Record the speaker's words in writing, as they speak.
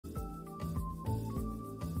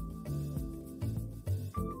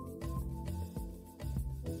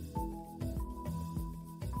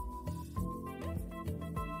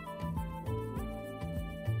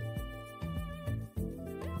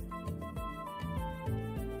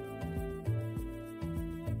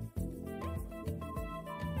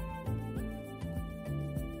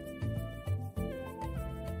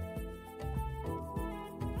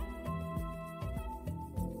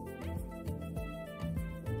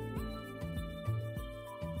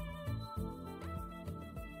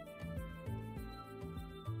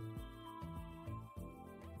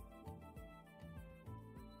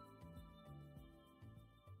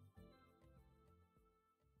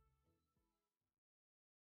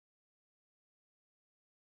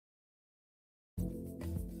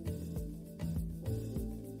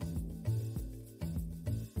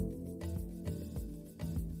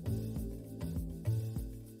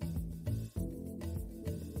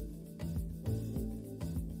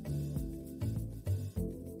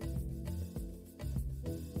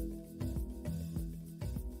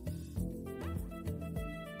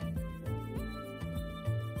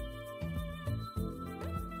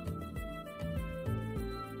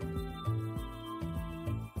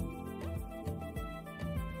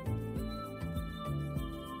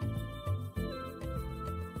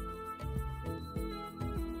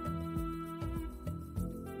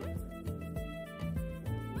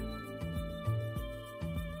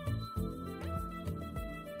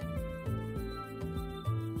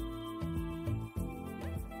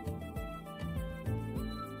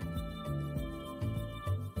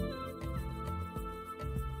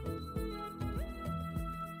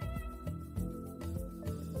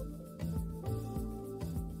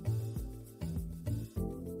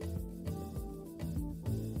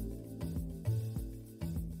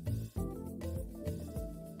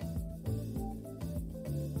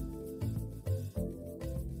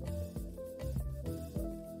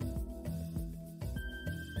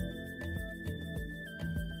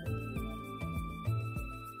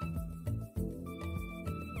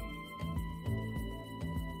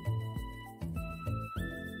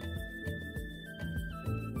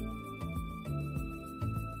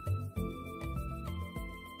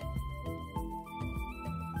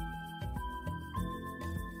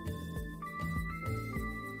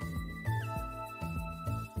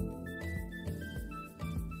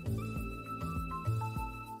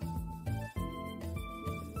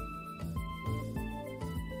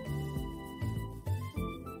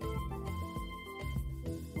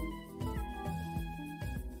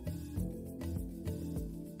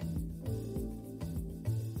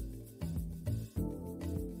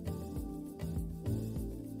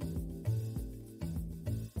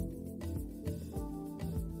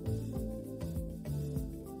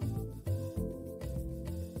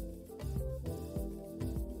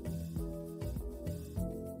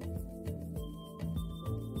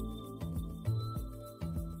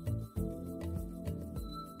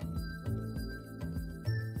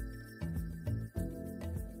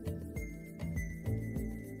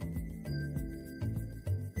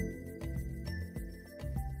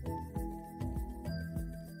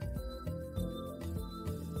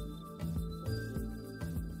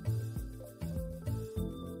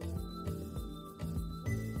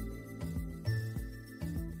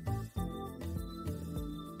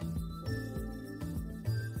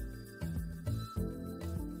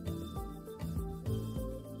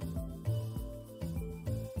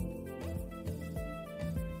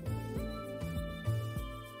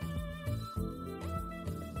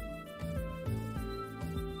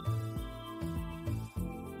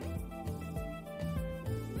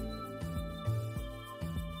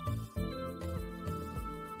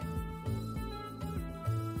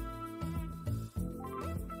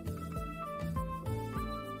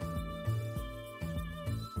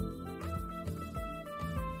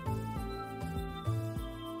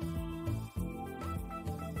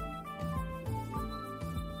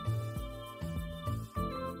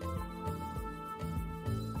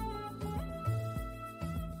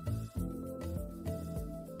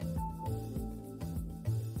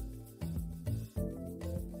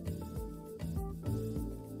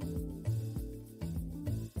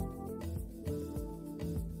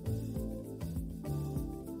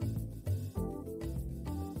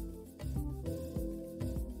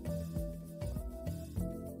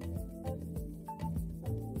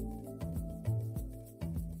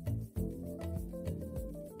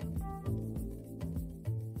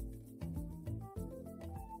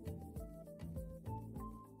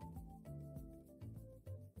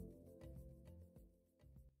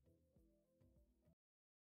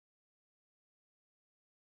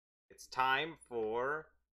it's time for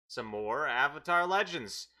some more Avatar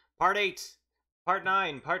Legends. Part 8, Part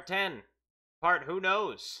 9, Part 10, Part who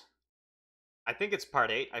knows? I think it's Part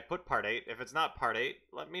 8. I put Part 8. If it's not Part 8,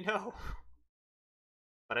 let me know.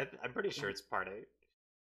 But I'm pretty sure it's Part 8. It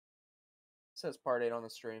says Part 8 on the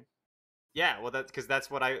stream. Yeah, well, that's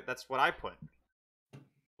what I put.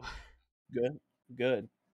 Good.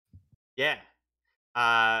 Yeah.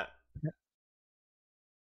 Part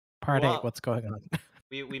well, 8, what's going on?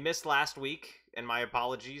 we missed last week, and my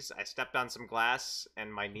apologies. I stepped on some glass,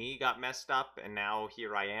 and my knee got messed up, and now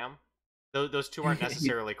here I am. Those two aren't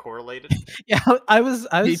necessarily correlated. Yeah, I was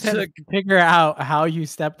trying to figure out how you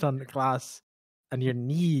stepped on the glass and your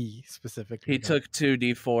knee specifically. He took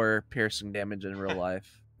 2d4 piercing damage in real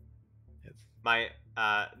life.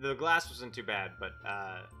 The glass wasn't too bad, but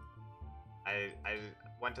I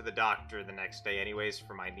went to the doctor the next day anyways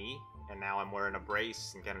for my knee, and now I'm wearing a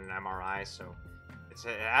brace and getting an MRI, so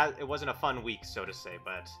it wasn't a fun week, so to say,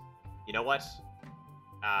 but you know what?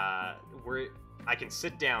 I can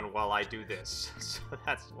sit down while I do this, so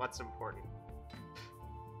that's what's important.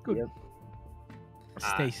 Good. Yep.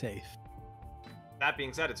 Stay safe. That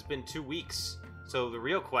being said, it's been 2 weeks, so the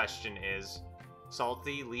real question is,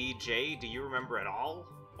 Salty, Lee, Jay, do you remember at all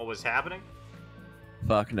what was happening?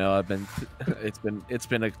 Fuck no, it's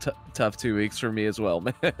been a tough 2 weeks for me as well,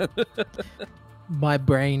 man. My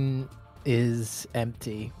brain is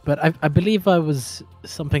empty, but I believe I was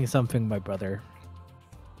something my brother.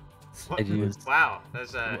 Wow,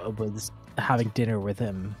 that's was having dinner with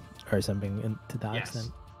him or something to that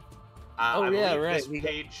extent. I believe right. This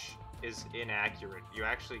page is inaccurate. You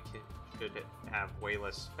actually should have way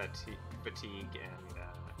less fatigue and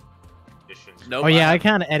conditions. Nope, I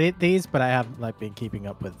can't edit these, but I have been keeping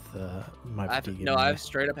up with my fatigue. I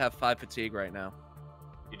straight up have 5 fatigue right now.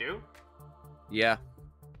 You do? Yeah.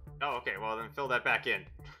 Oh, okay. Well, then fill that back in.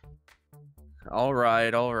 All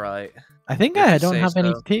right. I think I don't have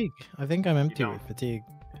any fatigue. I think I'm empty with fatigue.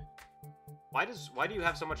 Why do you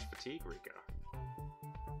have so much fatigue, Reeko?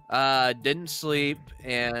 Didn't sleep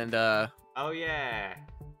and Oh yeah.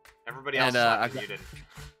 Everybody else slept and you didn't.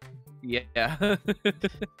 Yeah.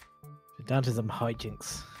 Down to some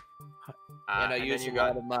hijinks. And I used a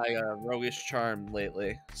lot of my roguish charm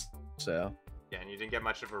lately, so. Yeah, and you didn't get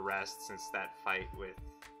much of a rest since that fight with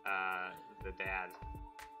the dad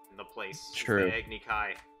in the place. True. The Agni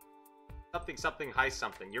Kai. Something heist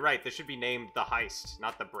something. You're right, this should be named the heist,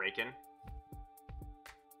 not the break-in.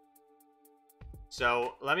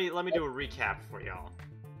 So let me do a recap for y'all.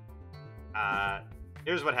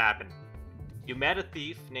 Here's what happened. You met a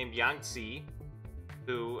thief named Yangtze,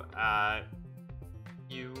 who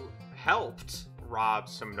you helped rob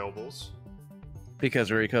some nobles. Because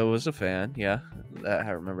Reeko was a fan, yeah.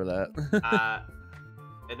 I remember that.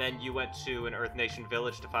 And then you went to an Earth Nation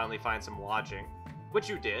village to finally find some lodging, which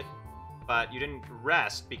you did, but you didn't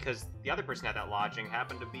rest because the other person at that lodging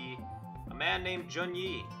happened to be a man named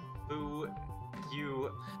Junyi, who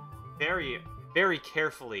you very, very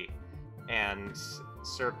carefully and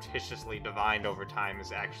surreptitiously divined over time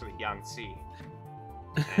is actually Yangtze.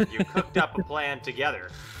 And you cooked up a plan together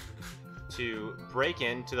to break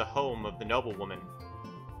into the home of the noblewoman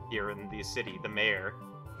here in the city, the mayor,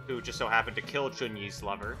 who just so happened to kill Junyi's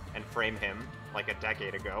lover and frame him like a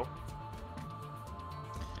decade ago.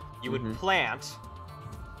 You would plant...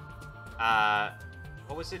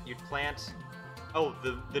 what was it? You'd plant... Oh,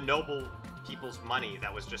 the noble people's money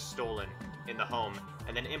that was just stolen in the home,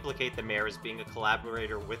 and then implicate the mayor as being a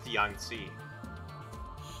collaborator with Yangtze.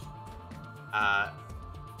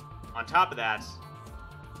 On top of that,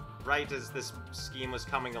 right as this scheme was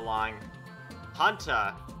coming along,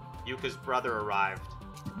 Hanta, Yuka's brother, arrived.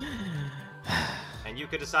 And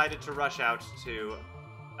Yuka decided to rush out to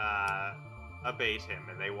abate him,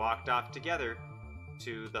 and they walked off together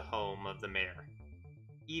to the home of the mayor.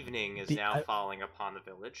 Evening is now falling upon the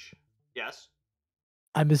village. Yes?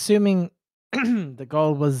 I'm assuming the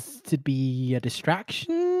goal was to be a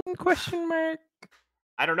distraction, question mark?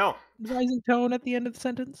 I don't know. Rising tone at the end of the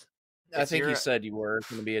sentence? I think you said you were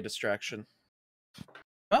going to be a distraction.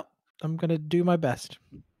 Well, I'm going to do my best.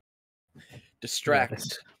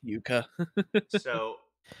 Distract, Yuka. So,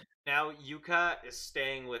 now Yuka is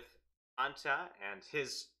staying with Hanta and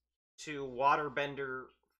his 2 waterbender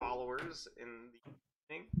followers in the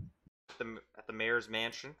evening at the mayor's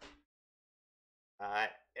mansion.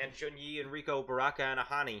 And Junyi and Reeko, Baraka, and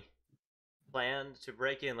Ahani planned to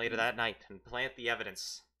break in later that night and plant the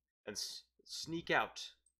evidence and sneak out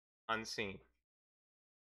unseen.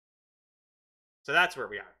 So that's where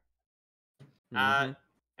we are.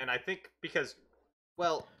 And I think because,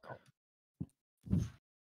 well,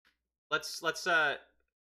 let's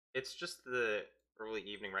It's just the early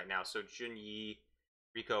evening right now, so Junyi,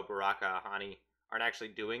 Reeko, Baraka, Hani aren't actually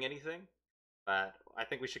doing anything. But I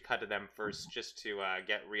think we should cut to them first just to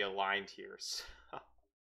get realigned here. So,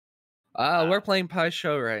 We're playing Pie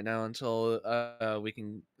Show right now until we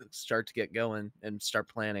can start to get going and start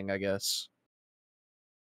planning, I guess.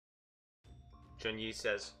 Junyi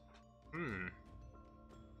says,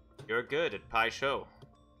 you're good at Pai Show.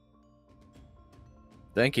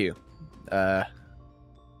 Thank you.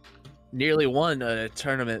 Nearly won a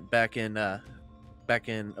tournament back in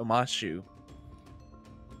Omashu.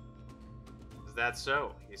 Is that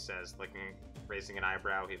so? He says, raising an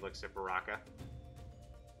eyebrow. He looks at Baraka.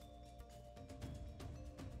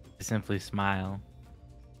 I simply smile.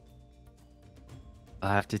 I'll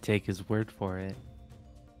have to take his word for it.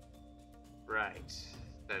 Right,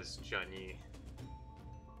 says Junyi.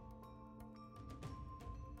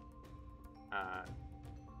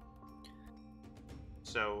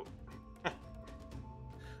 So,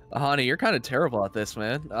 Hani, you're kind of terrible at this,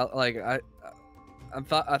 man.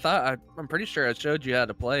 I'm pretty sure I showed you how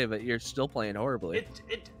to play, but you're still playing horribly.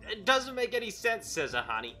 It doesn't make any sense, says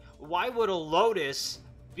Ahani. Why would a lotus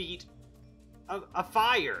beat a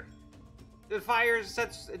fire? The fire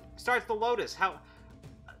starts the lotus. How?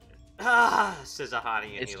 Says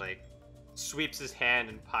Ahani, and he sweeps his hand,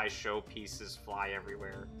 and pie show pieces fly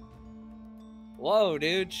everywhere. Whoa,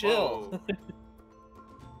 dude, chill.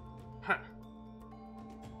 Huh.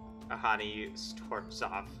 Ahani storms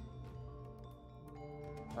off.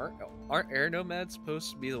 Aren't air nomads supposed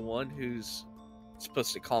to be the one who's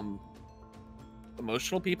supposed to calm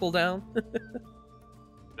emotional people down?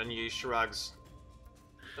 Dunyi shrugs.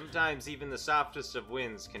 Sometimes even the softest of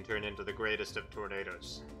winds can turn into the greatest of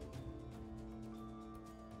tornadoes.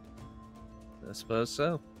 I suppose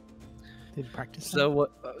so. Did practice. So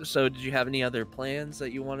so did you have any other plans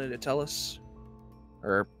that you wanted to tell us,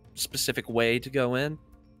 or a specific way to go in?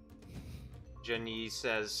 Jenny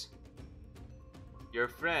says, Your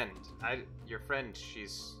friend,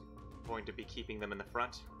 she's going to be keeping them in the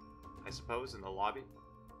front, I suppose, in the lobby.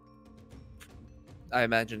 I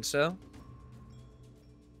imagine so.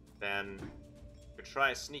 Then could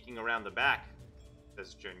try sneaking around the back,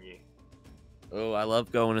 says Junyi. Oh, I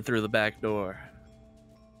love going through the back door.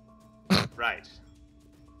 Right.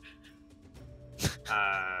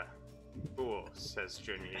 Cool, says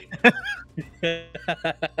Junyi.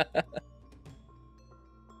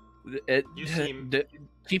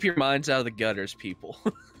 Keep your minds out of the gutters, people.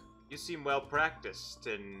 You seem well practiced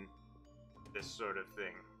in this sort of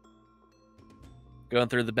thing. Going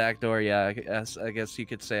through the back door, yeah, I guess you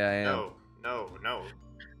could say I am. No.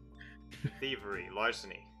 Thievery,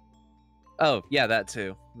 larceny. Oh, yeah, that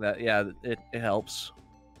too. It helps.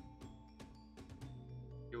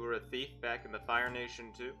 You were a thief back in the Fire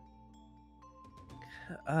Nation too?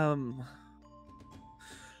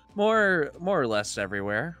 More or less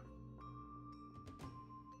everywhere.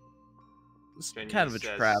 It's kind of a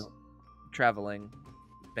traveling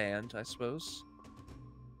band, I suppose.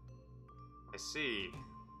 I see,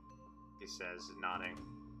 he says, nodding.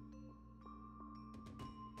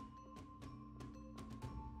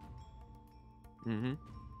 Mm-hmm.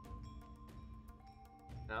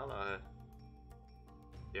 Well,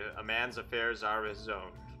 yeah, a man's affairs are his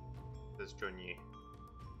own, says Junyi.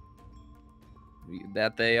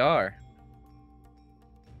 That they are.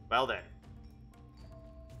 Well then.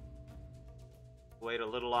 Wait a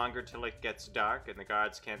little longer till it gets dark and the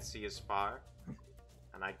guards can't see as far.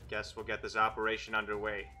 And I guess we'll get this operation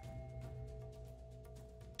underway.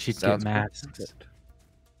 She'd get masks.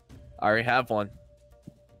 I already have one.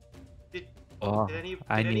 Did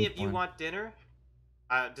any of you want dinner?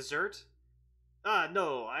 Dessert?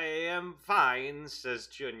 No, I am fine, says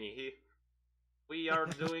Junyi. We are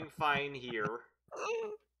doing fine here.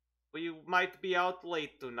 We might be out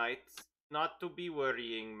late tonight. Not to be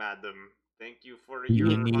worrying, madam. Thank you for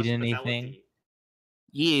your need hospitality. anything?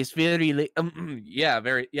 Yes, very late.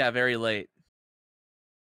 Very late.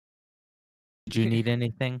 Do you need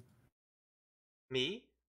anything? Me?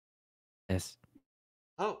 Yes.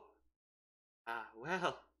 Oh.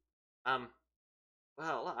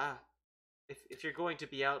 If you're going to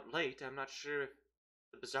be out late, I'm not sure if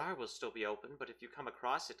the bazaar will still be open, but if you come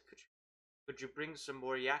across it, could you bring some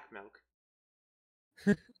more yak milk?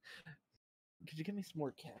 Could you give me some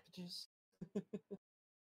more cabbages?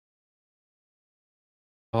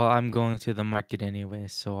 Well, I'm going to the market anyway,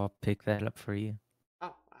 so I'll pick that up for you.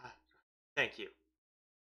 Oh, thank you,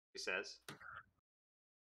 he says.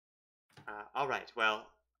 All right, well,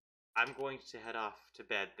 I'm going to head off to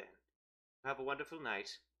bed then. Have a wonderful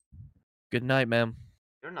night. Good night, ma'am.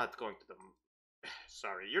 You're not going to the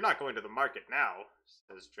Sorry, you're not going to the market now,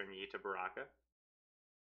 says Junyi to Baraka.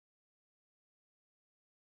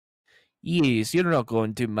 Yes, you're not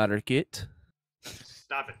going to market.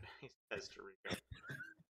 Stop it, he says to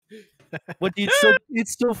Reeko. But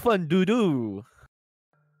it's so fun, doo-doo.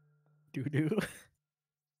 Doo-doo.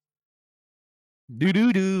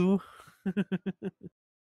 Doo-doo-doo.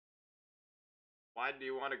 Why do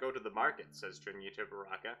you want to go to the market, says Junyi to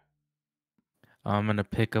Baraka. I'm gonna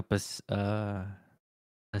pick up a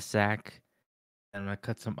sack, and I'm gonna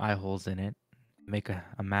cut some eye holes in it, make a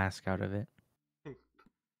mask out of it. You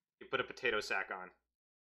put a potato sack on.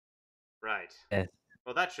 Right. Yes.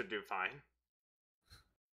 Well, that should do fine.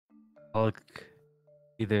 I'll look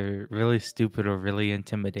either really stupid or really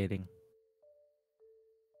intimidating.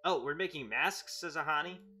 Oh, we're making masks, says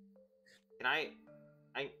Ahani. Can I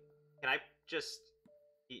just...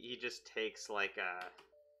 He just takes, like, a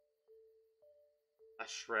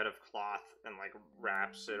shred of cloth and, like,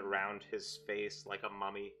 wraps it around his face like a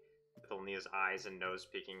mummy with only his eyes and nose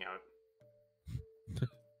peeking out.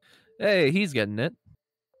 Hey, he's getting it.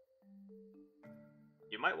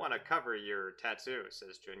 You might want to cover your tattoo,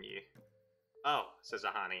 says Junyi. Oh, says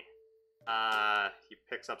Ahani. He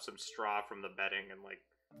picks up some straw from the bedding and, like,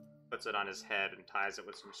 puts it on his head and ties it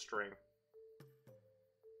with some string.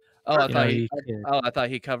 Oh, I know, thought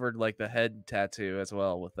he covered like the head tattoo as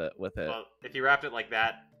well with it. Well, if he wrapped it like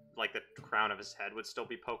that, like the crown of his head would still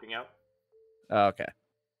be poking out. Oh, okay.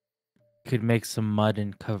 You could make some mud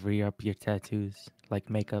and cover up your tattoos, like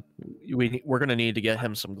makeup. We're gonna need to get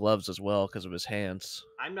him some gloves as well because of his hands.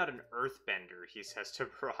 I'm not an earthbender, he says to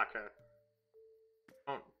Baraka.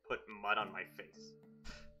 Don't put mud on my face.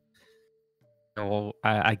 Oh,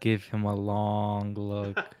 I give him a long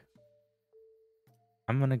look.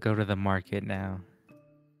 I'm gonna go to the market now.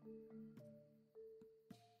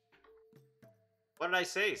 What did I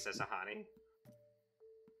say, says Ahani.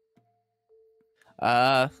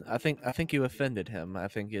 I think you offended him. I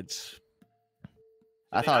think it's.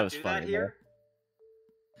 I thought it was funny. Here?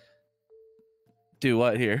 Do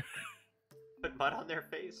what here? Put mud on their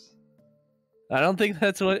face? I don't think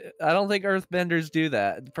earthbenders do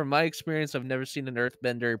that. From my experience, I've never seen an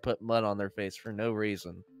earthbender put mud on their face for no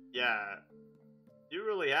reason. Yeah. You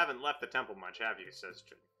really haven't left the temple much, have you, says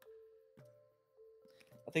Jin.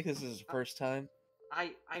 I think this is his first time.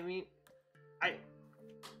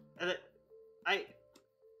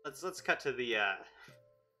 Let's cut to the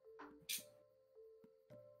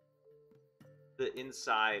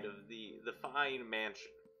inside of the fine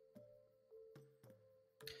mansion.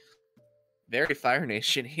 Very Fire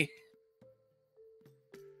Nation-y.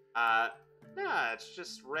 Nah, it's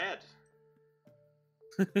just red.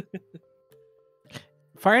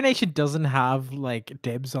 Fire Nation doesn't have like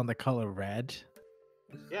dibs on the color red.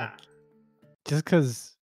 Yeah. Just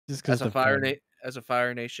because As a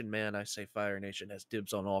Fire Nation man, I say Fire Nation has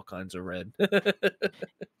dibs on all kinds of red.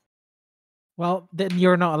 Well, then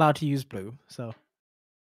you're not allowed to use blue, so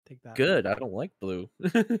take that. Good. I don't like blue.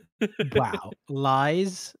 Wow.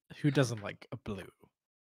 Lies. Who doesn't like a blue?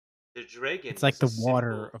 The dragon. It's like the is a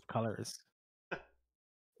water symbol... of colors.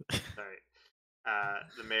 Sorry.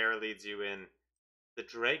 The mayor leads you in. The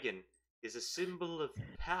dragon is a symbol of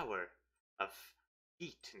power, of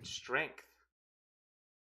heat and strength.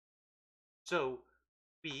 So,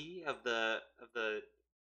 we of the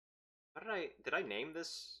how did I name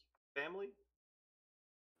this family?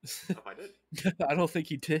 Oh, I did. I don't think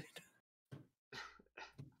you did.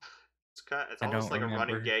 It's almost like remember. a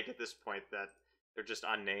running gag at this point that they're just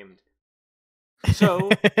unnamed. So,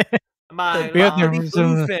 my We have the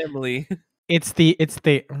Blue family. It's the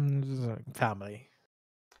family.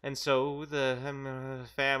 And so the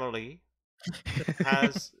family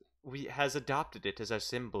has adopted it as our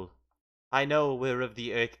symbol. I know we're of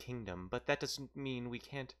the Earth Kingdom, but that doesn't mean we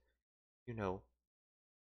can't,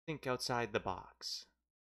 think outside the box.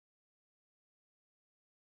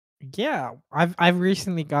 Yeah, I've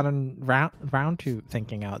recently gotten round to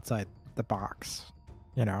thinking outside the box,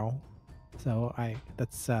 So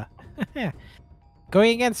that's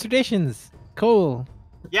going against traditions. Cool.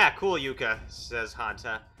 Yeah, cool, Yuka, says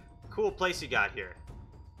Hanta. Cool place you got here.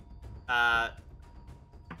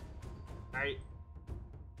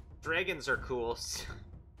 Dragons are cool.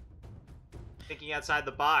 Thinking outside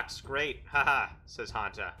the box, great. Haha, says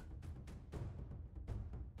Hanta.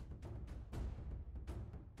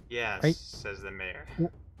 Yes, Right. says the mayor.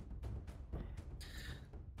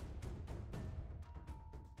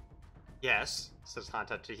 Yes, says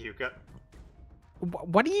Hanta to Yuka.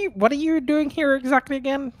 What are you doing here exactly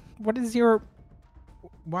again? What is your?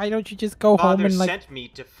 Why don't you just go home Father and like? sent me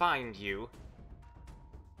to find you.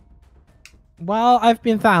 Well, I've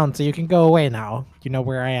been found, so you can go away now. You know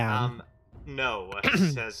where I am. No,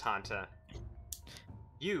 says Hanta.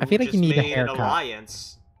 You I feel like you just need a made an haircut.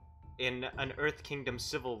 alliance in an Earth Kingdom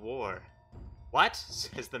civil war. What?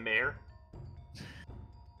 Says the mayor.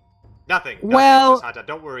 Nothing. Well- Says Hanta.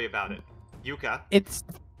 Don't worry about it. Yuka, It's.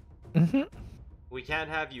 Mhm. we can't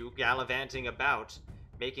have you gallivanting about,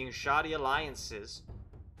 making shoddy alliances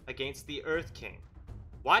against the Earth King.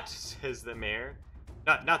 What? Says the mayor.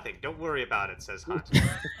 Nothing. Don't worry about it, says Hanta.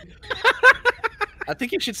 I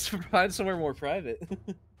think you should find somewhere more private.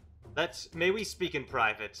 May we speak in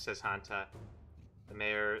private, says Hanta. The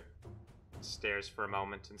mayor stares for a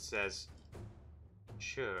moment and says,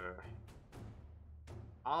 sure.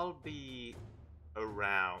 I'll be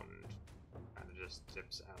around. Kind of just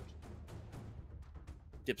dips out.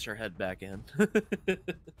 Dips her head back in.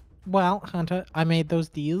 Well, Hunter, I made those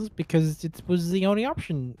deals because it was the only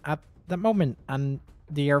option at that moment, and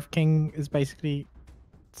the Earth King is basically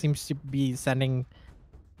seems to be sending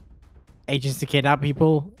agents to kidnap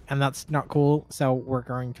people, and that's not cool. So we're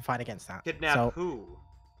going to fight against that. Kidnap so, who?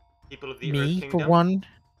 People of the Earth me Kingdom? for one.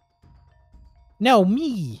 No,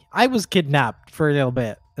 me. I was kidnapped for a little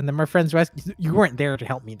bit, and then my friends rescued. You weren't there to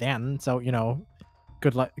help me then, so you know.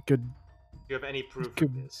 Good luck. Good. Do you have any proof Good-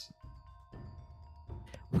 of this?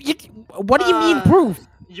 What do you mean proof?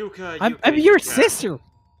 Yuka, I'm your Yuka. sister.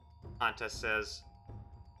 Hanta says,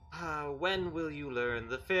 when will you learn?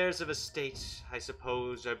 The affairs of a state, I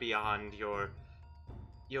suppose, are beyond your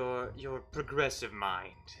progressive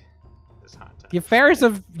mind, says Hanta. The affairs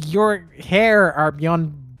of your hair are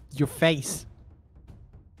beyond your face.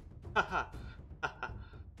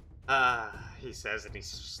 He says, and he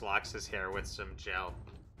slocks his hair with some gel.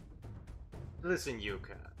 Listen,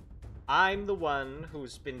 Yuka, I'm the one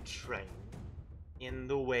who's been trained in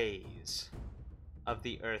the ways of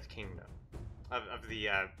the Earth Kingdom, of the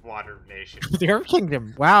Water Nation, The Earth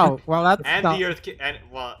Kingdom. Wow. Well, that's and not... the Earth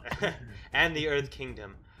and the Earth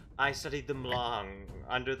Kingdom. I studied them long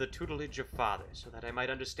under the tutelage of father, so that I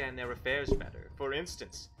might understand their affairs better. For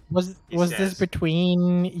instance, Was he this says-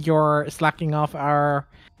 between your slacking off hour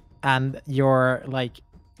and your like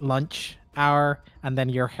lunch hour, and then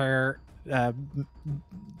your hair,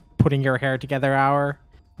 putting your hair together hour?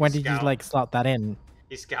 When did you Scout. like slot that in?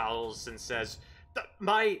 he scowls and says,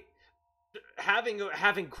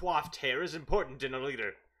 having coiffed hair is important in a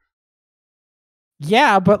leader.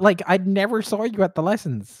 Yeah, but like I never saw you at the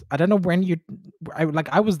lessons. I don't know when you.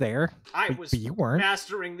 I was there. I but was you weren't.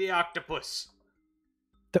 mastering the octopus.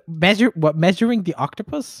 Measuring the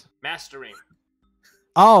octopus? Mastering.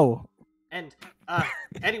 Oh, And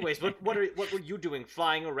anyways, what were you doing?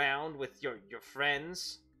 Flying around with your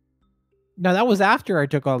friends, no, that was after I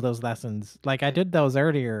took all those lessons. Like I did those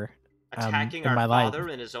earlier. attacking in our my life. father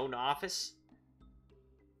in his own office?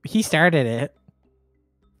 He started it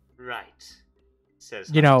Right, says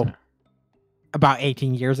You know, Hanta. about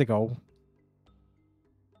 18 years ago.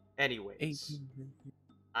 Anyways,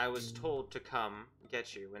 I was told to come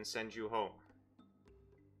get you and send you home.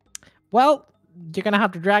 Well, you're gonna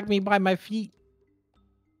have to drag me by my feet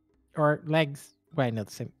or legs. Wait, no,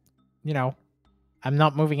 the same. You know, I'm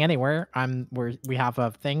not moving anywhere. We have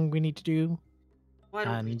a thing we need to do. Why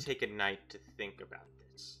don't we And- take a night to think about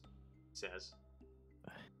this? Says.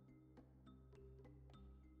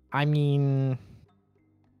 I mean,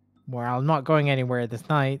 well, I'm not going anywhere this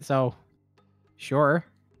night, so sure.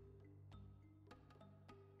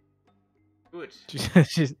 Good.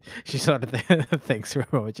 She sort of thinks for a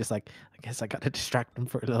moment, just like, I guess I gotta distract him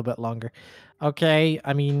for a little bit longer. Okay,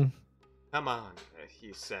 I mean, Come on,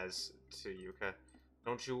 he says to Yuka.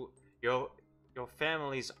 Don't you... Your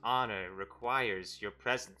family's honor requires your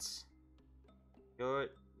presence. You're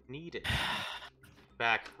needed.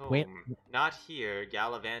 Back home. Wait. Not here,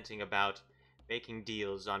 gallivanting about making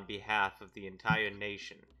deals on behalf of the entire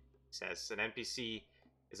nation. He says, an NPC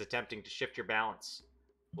is attempting to shift your balance.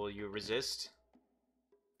 Will you resist?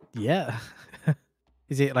 yeah.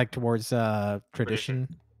 Is it like towards tradition?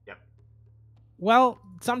 Yep. Well,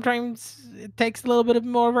 sometimes it takes a little bit of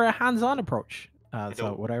more of a hands-on approach. So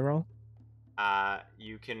don't- what I roll?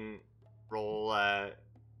 You can roll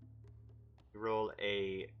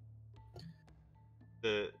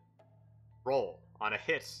roll on a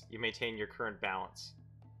hit. You maintain your current balance.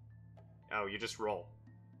 Oh, you just roll.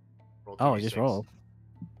 Roll Oh, 2d6. just roll.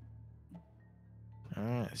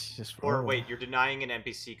 It's just roll. Or wait, you're denying an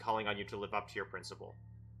NPC calling on you to live up to your principle.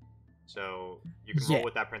 So you can Yeah. roll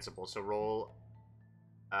with that principle. So roll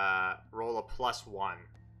a +1,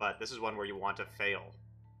 but this is one where you want to fail.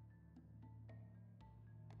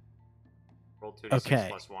 Roll 2d6 Okay.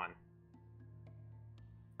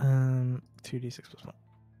 +1. 2d6 plus 1.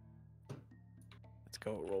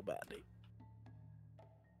 go roll badly.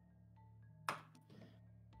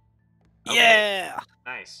 Okay. Yeah.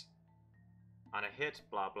 Nice. On a hit,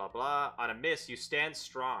 blah blah blah. On a miss, you stand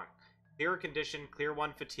strong. Clear a condition, clear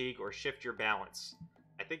one fatigue, or shift your balance.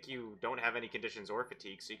 I think you don't have any conditions or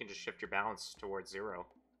fatigue, so you can just shift your balance towards 0.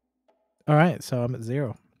 All right, so I'm at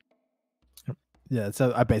 0. Yeah,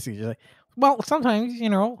 so I basically just like, well, sometimes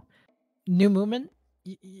new movement,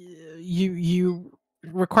 you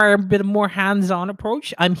require a bit of more hands-on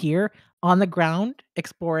approach. I'm here on the ground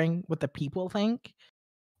exploring what the people think,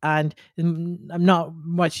 and I'm not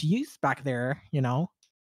much use back there.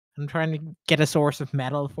 I'm trying to get a source of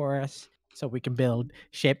metal for us so we can build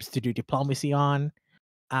ships to do diplomacy on,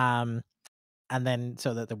 and then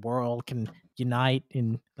so that the world can unite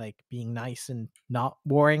in like being nice and not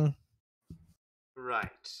warring. Right.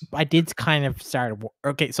 I did kind of start a war.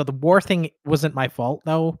 Okay, so the war thing wasn't my fault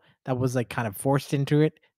though. That was like kind of forced into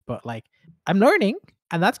it. But like I'm learning,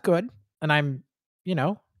 and that's good. And I'm,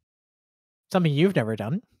 something you've never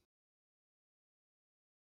done.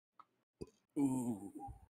 Ooh.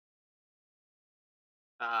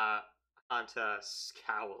 Hanta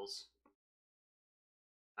scowls.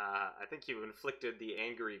 I think you inflicted the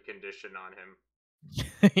angry condition on him.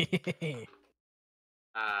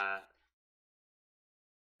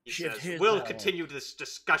 He Shift says, his "We'll balance." continue this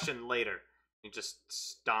discussion later." He just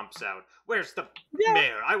stomps out. "Where's the Yeah.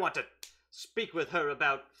 mayor? I want to speak with her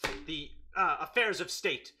about the affairs of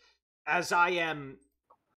state, as I am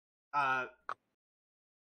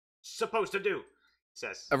supposed to do," he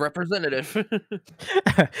says. A representative.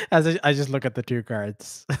 As I just look at the two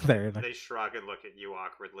guards there. Like, They shrug and look at you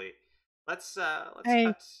awkwardly. Let's Hey.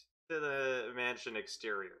 cut to the mansion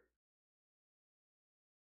exterior.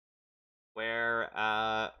 Where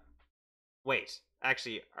wait,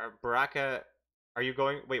 actually, are you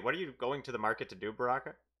going what are you going to the market to do,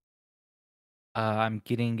 Baraka? I'm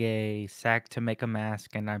getting a sack to make a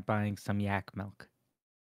mask, and I'm buying some yak milk.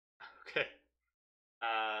 Okay.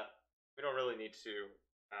 We don't really need to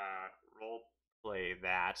role play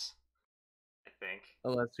that, I think.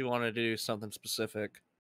 Unless you want to do something specific.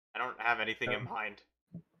 I don't have anything in mind.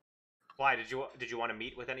 Why did you want to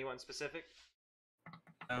meet with anyone specific?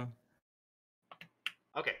 No.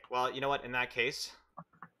 Okay, well, you know what? In that case,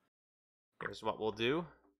 here's what we'll do.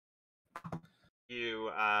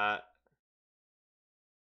 You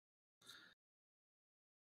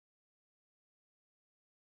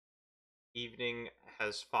evening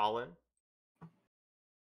has fallen.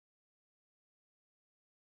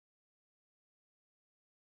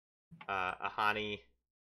 Ahani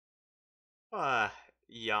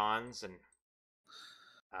yawns and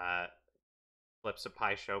flips a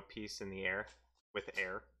pie show piece in the air with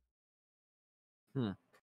air.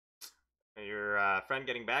 Your friend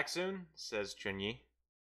getting back soon? Says Junyi.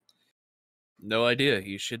 No idea.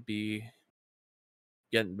 He should be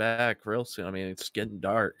getting back real soon. I mean, it's getting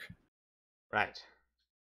dark. Right.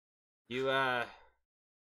 You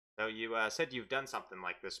so you said you've done something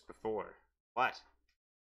like this before. What?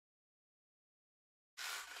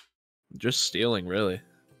 Just stealing, really.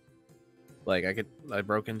 Like, I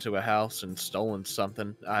broke into a house and stolen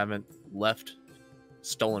something. I haven't left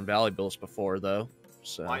stolen valuables before, though.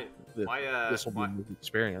 So this will be a new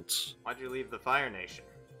experience. Why'd you leave the Fire Nation?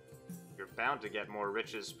 You're bound to get more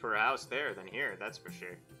riches per house there than here, that's for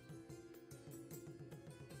sure.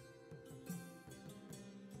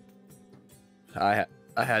 I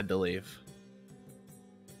had to leave.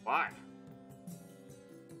 Why?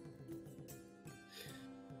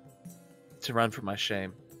 To run from my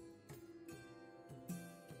shame.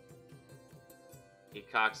 He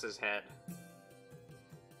cocks his head.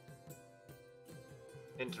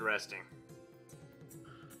 Interesting.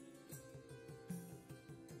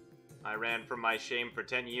 I ran from my shame for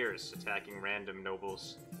 10 years, attacking random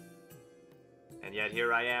nobles. And yet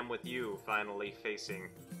here I am with you, finally facing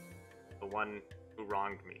the one who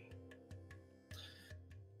wronged me.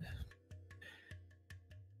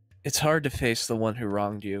 It's hard to face the one who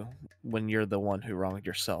wronged you when you're the one who wronged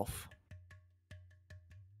yourself.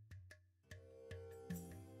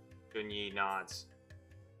 Junyi nods.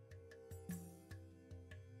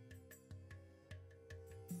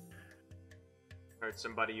 Hurt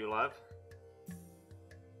somebody you love?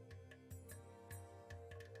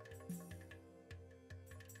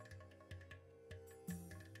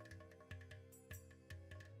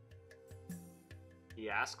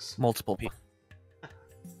 He asks. Multiple people.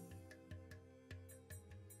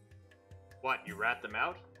 What, you rat them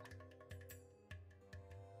out?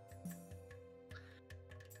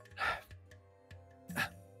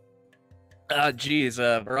 Geez,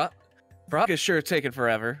 Brock is sure taking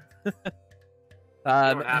forever. You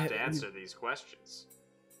don't have to answer these questions.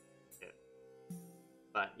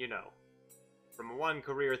 But, you know, from one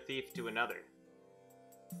career thief to another.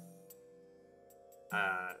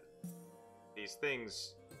 These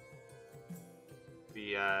things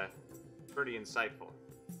be, pretty insightful.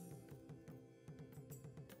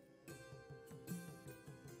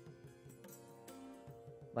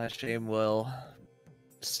 My shame will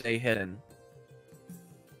stay hidden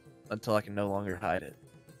until I can no longer hide it.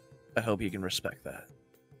 I hope you can respect that.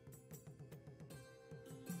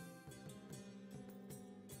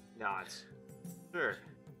 Nods. Sure.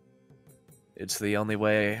 It's the only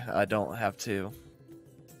way I don't have to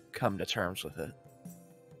come to terms with it.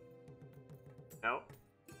 No.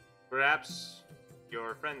 Perhaps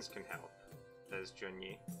your friends can help, says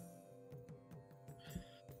Junyi.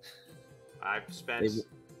 I've spent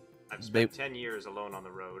 10 years alone on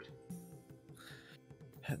the road.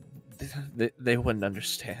 They wouldn't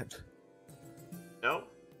understand. No?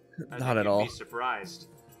 I Not think at you'd all. be surprised.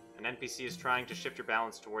 An NPC is trying to shift your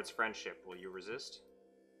balance towards friendship. Will you resist?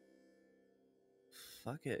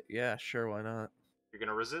 Fuck it. Yeah, sure, why not? You're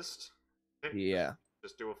gonna resist? Okay, Yeah.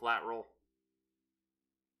 Just do a flat roll.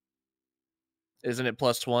 Isn't it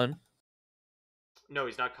 +1? No,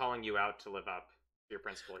 he's not calling you out to live up to your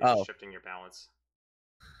principle. He's just shifting your balance.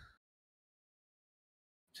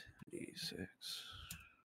 D6.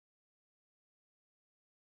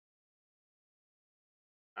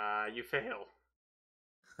 You fail.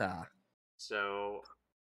 Ah. So,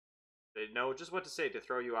 they know just what to say to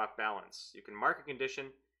throw you off balance. You can mark a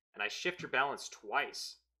condition, and I shift your balance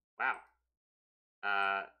twice. Wow.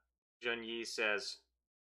 Junyi says,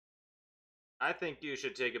 I think you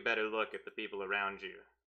should take a better look at the people around you.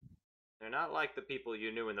 They're not like the people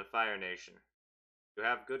you knew in the Fire Nation. You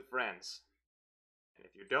have good friends. And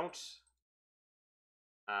if you don't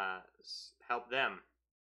help them,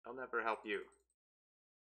 they'll never help you.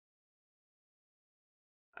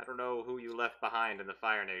 I don't know who you left behind in the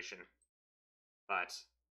Fire Nation, but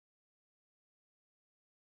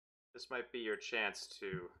this might be your chance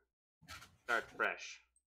to start fresh.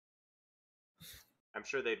 I'm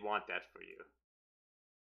sure they'd want that for you.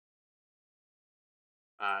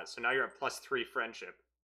 So now you're at +3 friendship.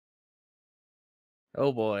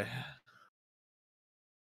 Oh boy.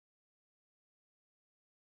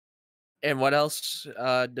 And what else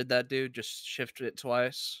did that do? Just shift it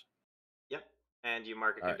twice? Yep. And you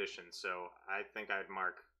mark a Alright. condition, so I think I'd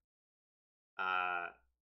mark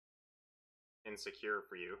insecure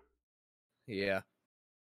for you. Yeah.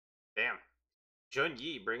 Damn.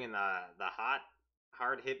 Junyi bringing the hot,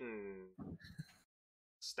 hard-hitting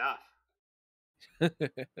stuff.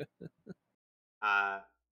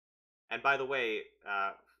 And by the way,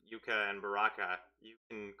 Yuka and Baraka, you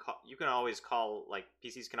can always call, like,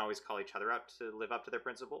 PCs can always call each other up to live up to their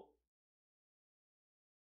principle.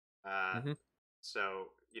 So,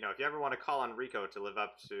 you know, if you ever want to call on Reeko to live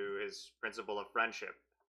up to his principle of friendship,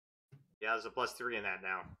 he has a +3 in that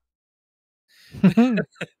now.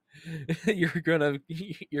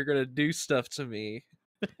 You're gonna do stuff to me.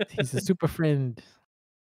 He's a super friend.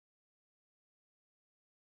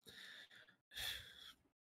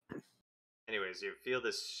 Anyways, you feel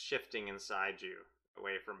this shifting inside you,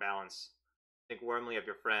 away from balance. Think warmly of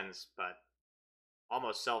your friends, but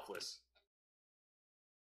almost selfless.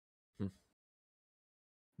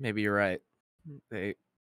 Maybe you're right. They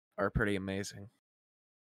are pretty amazing.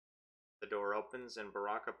 The door opens and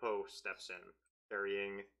Baraka Poe steps in,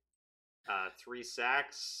 carrying 3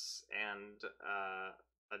 sacks and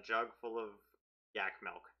a jug full of yak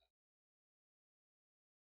milk.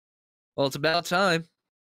 Well, it's about time.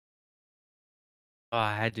 Oh,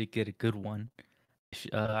 I had to get a good one.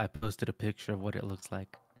 I posted a picture of what it looks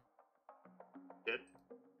like. Did?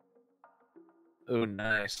 Oh,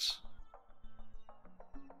 nice.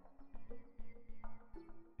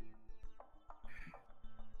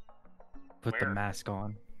 Put the Where? mask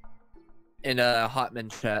on. In a Hotman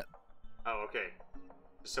chat. Oh, okay.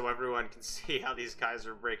 So everyone can see how these guys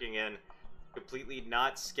are breaking in. Completely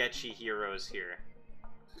not sketchy heroes here.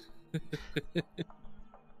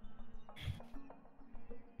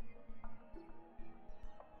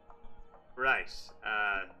 Right.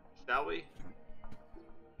 Shall we?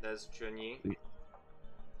 Says Junyi.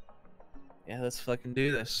 Yeah, let's fucking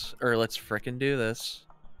do this. Or let's frickin' do this.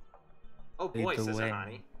 Oh boy, Lead the says way.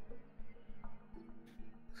 Ahani.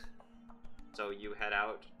 So you head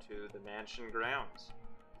out to the mansion grounds.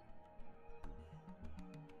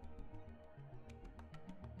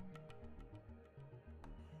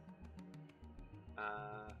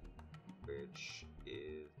 Which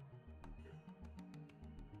is...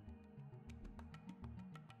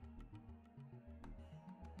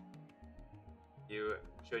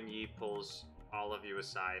 Junyi pulls all of you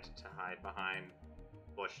aside to hide behind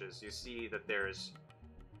bushes, you see that there's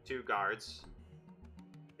 2 guards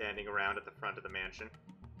standing around at the front of the mansion.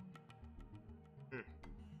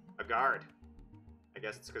 A guard. I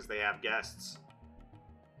guess it's because they have guests.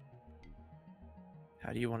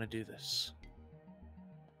 How do you want to do this?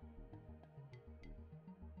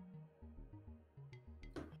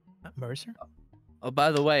 Mercer? Oh,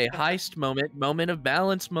 by the way, heist moment of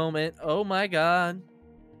balance moment. Oh my god.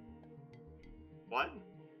 What?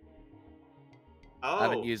 Oh. I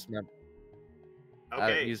haven't used it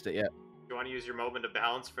yet. You want to use your moment of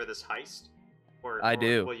balance for this heist? Or, I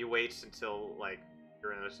do. Will you wait until, like,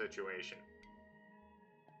 you're in a situation?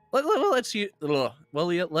 Let's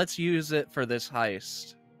use it for this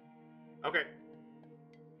heist. Okay.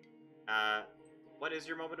 What is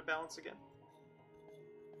your moment of balance again?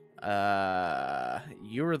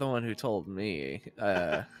 You were the one who told me.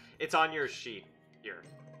 It's on your sheet here.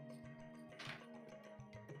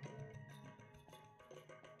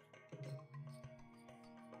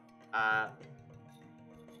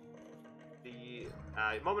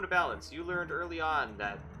 The moment of balance. You learned early on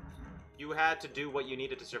that you had to do what you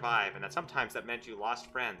needed to survive, and that sometimes that meant you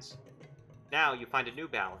lost friends. Now you find a new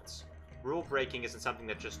balance. Rule breaking isn't something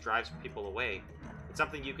that just drives people away. It's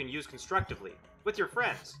something you can use constructively, with your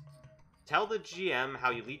friends. Tell the GM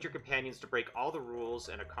how you lead your companions to break all the rules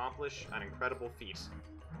and accomplish an incredible feat.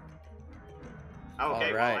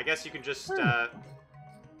 Okay, well, I guess you can just,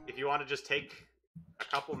 if you want to just take a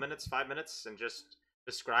couple minutes, 5 minutes, and just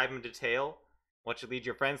describe in detail what you lead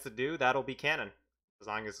your friends to do, that'll be canon. As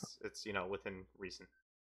long as it's, within reason.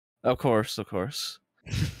 Of course.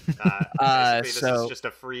 This is just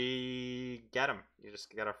a free get 'em. You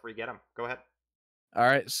just got a free get 'em. Go ahead. All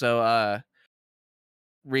right, so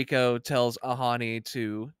Reeko tells Ahani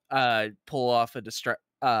to pull off a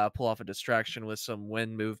distraction with some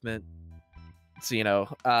wind movement to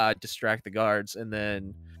distract the guards, and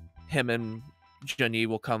then him and Junyi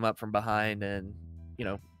will come up from behind and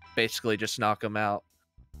basically just knock him out.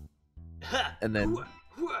 And then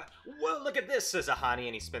well, look at this, says Ahani,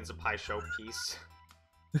 and he spins a pie show piece.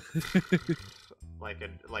 like a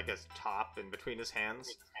top in between his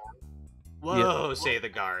hands. Whoa, yeah. Say the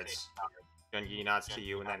guards. Junyi nods to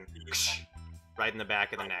you, and then right in the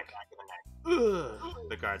back of the neck.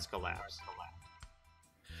 The guards collapse.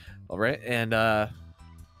 All right, and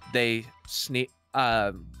they sneak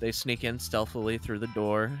in stealthily through the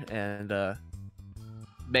door and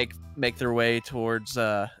make their way towards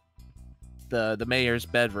the mayor's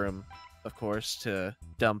bedroom, of course, to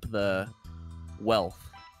dump the wealth.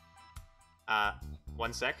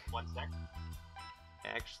 One sec.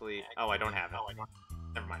 Actually, I don't have it.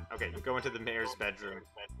 Never mind. Okay, you go into the mayor's bedroom.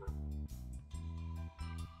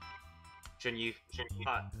 Junyi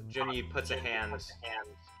puts a hand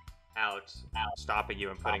out, stopping you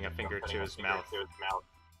and putting a finger to his mouth.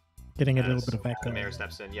 Getting a little bit of echo. The mayor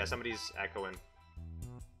steps in. Yeah, somebody's echoing.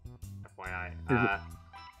 FYI.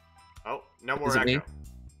 No more echo. Me?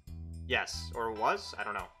 Yes, or was? I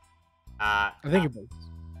don't know. I think it was.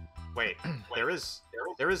 Wait, there is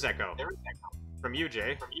echo. From you,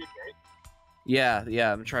 Jay. Yeah,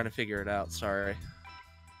 I'm trying to figure it out. Sorry.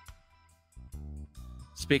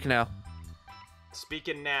 Speak now.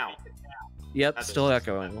 Speaking now. Yep, that's still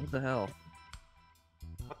echoing. What the hell?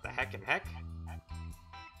 What the heck and heck?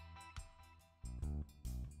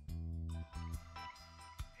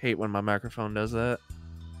 Hate when my microphone does that.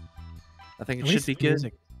 I think it should be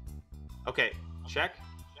good. Okay, check.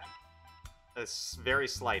 It's very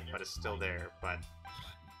slight, but it's still there. But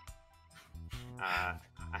I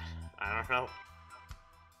don't know.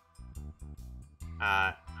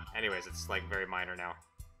 Anyways, it's like very minor now.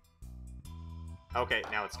 Okay,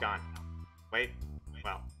 now it's gone. Wait.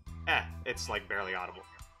 Well, it's like barely audible.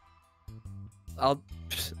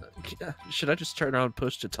 Should I just turn on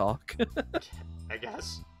push to talk? I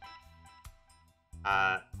guess.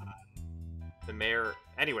 The mayor.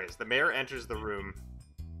 Anyways, the mayor enters the room,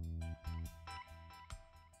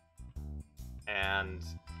 and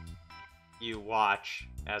you watch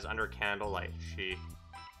as, under candlelight, she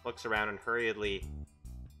looks around and hurriedly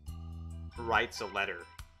writes a letter.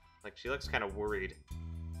 Like, she looks kind of worried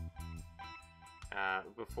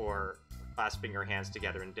before clasping her hands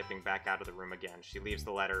together and dipping back out of the room again. She leaves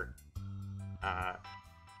the letter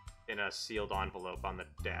in a sealed envelope on the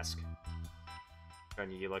desk. And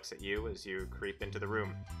he looks at you as you creep into the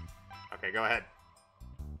room. Okay, go ahead.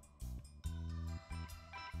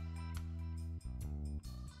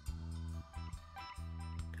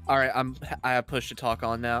 All right, I have push to talk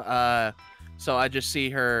on now. So I just see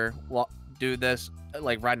her do this,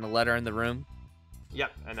 like writing a letter in the room.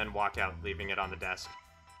 Yep, and then walk out, leaving it on the desk.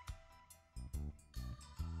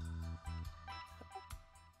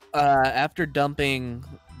 After dumping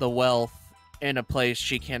the wealth in a place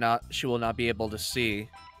she will not be able to see,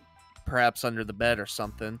 perhaps under the bed or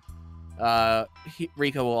something,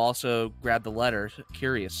 Reeko will also grab the letter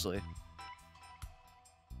curiously.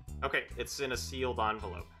 Okay, it's in a sealed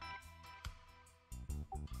envelope.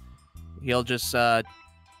 He'll just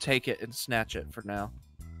take it and snatch it for now.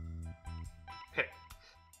 Okay.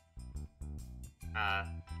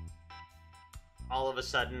 All of a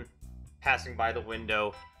sudden, passing by the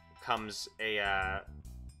window, comes a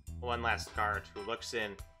one last guard who looks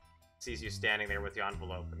in, sees you standing there with the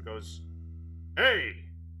envelope, and goes, "Hey!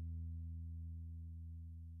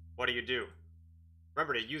 What do you do?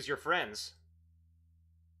 Remember to use your friends."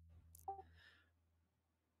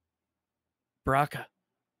 Baraka.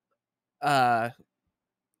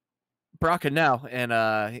 Baraka now,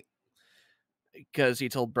 and because he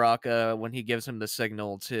told Baraka when he gives him the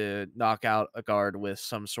signal to knock out a guard with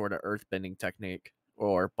some sort of earthbending technique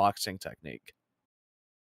or boxing technique.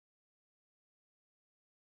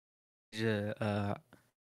 I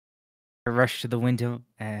rush to the window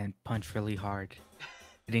and punch really hard,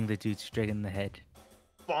 hitting the dude straight in the head.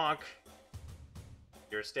 Bonk!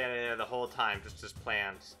 You're standing there the whole time, just as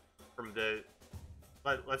planned. From the...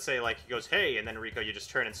 Let's say, like, he goes, "Hey," and then Reeko, you just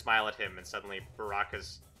turn and smile at him, and suddenly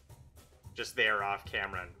Baraka's just there off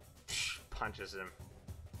camera and punches him.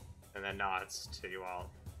 And then nods to you all.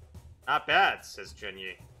 "Not bad," says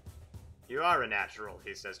Junyi. "You are a natural,"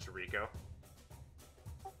 he says to Reeko.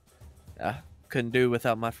 Couldn't do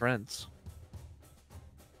without my friends.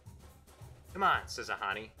 "Come on," says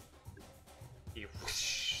Ahani. He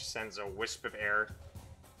whoosh, sends a wisp of air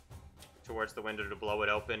towards the window to blow it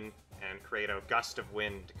open and create a gust of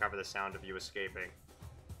wind to cover the sound of you escaping.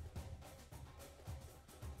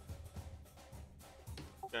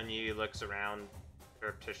 Junyi looks around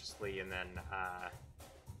surreptitiously and then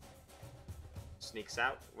sneaks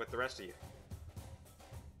out with the rest of you.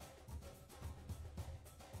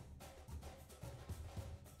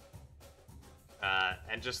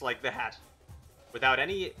 And just like that, without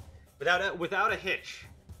a hitch,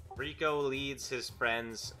 Reeko leads his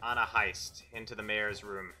friends on a heist into the mayor's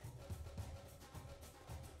room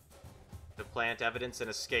to plant evidence and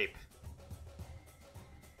escape.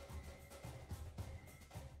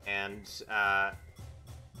 And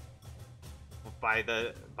by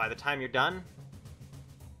the time you're done,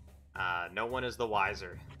 no one is the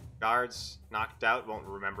wiser. Guards knocked out won't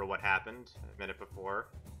remember what happened a minute before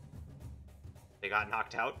they got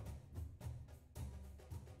knocked out.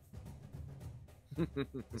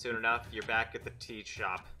 Soon enough, you're back at the tea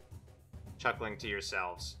shop, chuckling to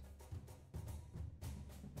yourselves.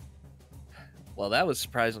 Well, that was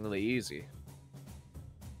surprisingly easy.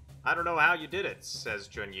 "I don't know how you did it," says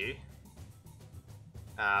Junyi.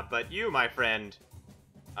 "But you, my friend,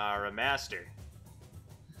 are a master."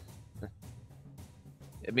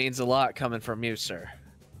 It means a lot coming from you, sir.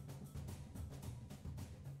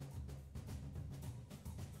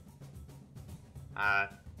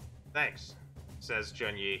 Thanks, says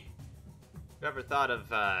Junyi. You ever thought of,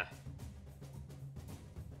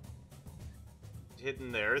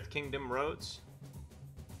 hitting the Earth Kingdom roads?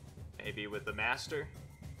 Maybe with the Master?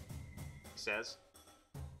 He says.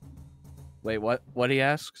 Wait, what? What did he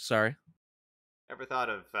ask? Sorry. Ever thought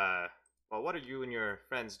of, well, what are you and your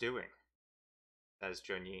friends doing? Says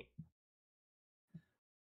Junyi.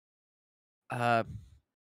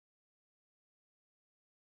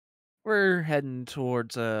 We're heading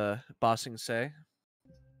towards Bossing Say.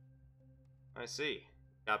 I see.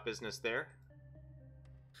 Got business there?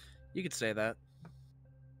 You could say that.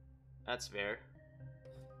 That's fair.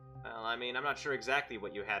 Well, I mean, I'm not sure exactly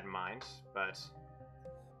what you had in mind, but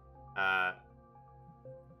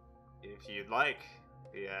if you'd like,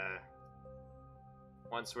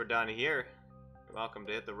 once we're done here, you're welcome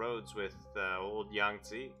to hit the roads with old Yang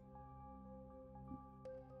Tzi.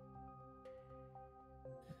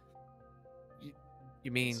 You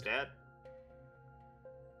mean Instead?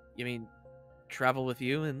 You mean travel with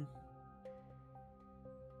you and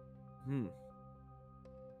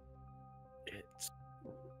it's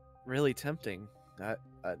really tempting.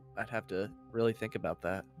 I'd have to really think about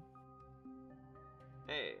that.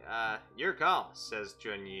 Hey, your call, says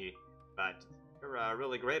Junyi, but you're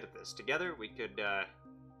really great at this. Together, we could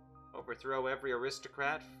overthrow every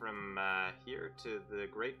aristocrat from here to the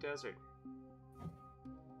Great Desert.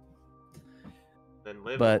 Then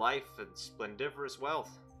live a life in splendiferous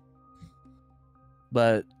wealth.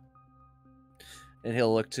 And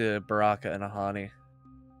he'll look to Baraka and Ahani.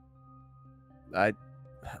 I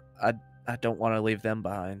don't want to leave them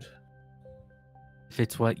behind. If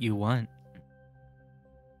it's what you want,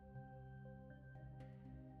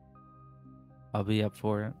 I'll be up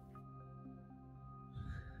for it.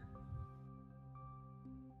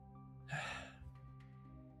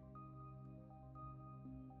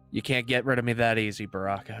 You can't get rid of me that easy,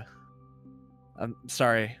 Baraka. I'm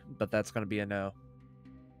sorry, but that's going to be a no.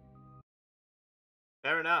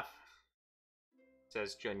 Fair enough,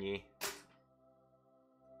 says Junyi.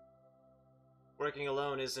 Working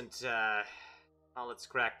alone isn't all it's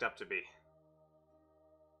cracked up to be.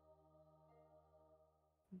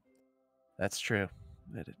 That's true.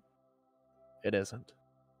 It isn't.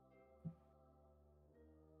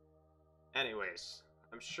 Anyways,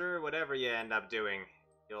 I'm sure whatever you end up doing,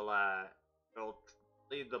 you'll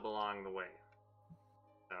lead them along the way.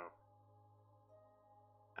 So,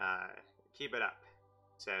 keep it up,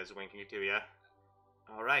 says winking to you.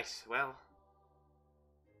 Alright, well,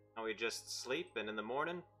 now we just sleep, and in the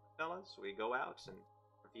morning, fellas, we go out and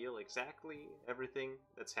reveal exactly everything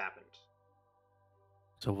that's happened.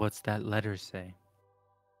 So what's that letter say?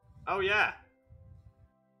 Oh yeah!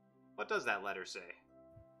 What does that letter say?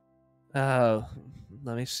 Oh,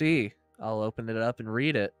 let me see. I'll open it up and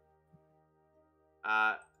read it.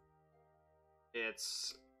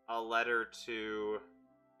 It's a letter to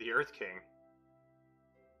the Earth King,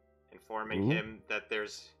 informing him that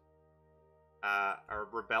there's a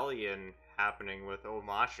rebellion happening with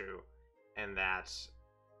Omashu, and that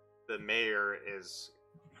the mayor is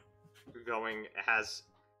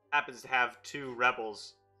happens to have 2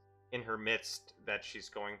 rebels in her midst that she's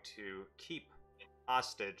going to keep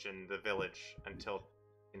hostage in the village until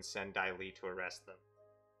she can send Dai Li to arrest them.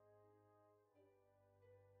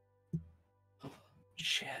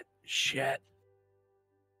 Shit.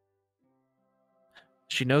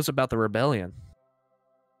 She knows about the rebellion.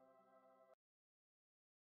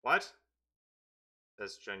 What?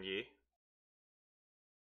 Says Junyi.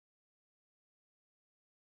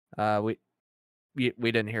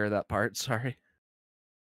 We didn't hear that part, sorry.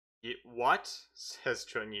 What? Says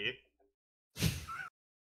Junyi.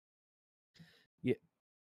 Yeah.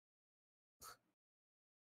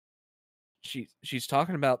 She's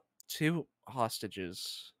talking about 2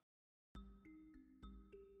 hostages.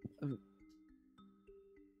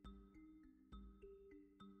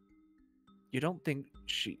 You don't think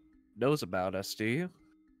she knows about us, do you?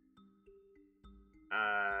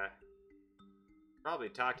 Probably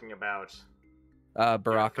talking about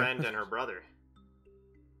Baraka. her friend and her brother.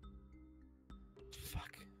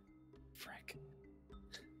 Fuck. Frick.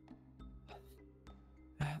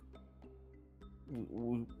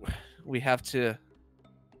 We have to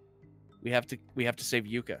save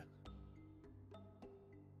Yuka.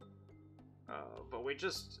 But we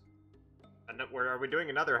just... Are we doing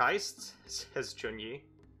another heist? Says Junyi.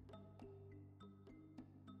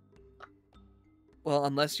 Well,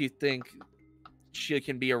 unless you think she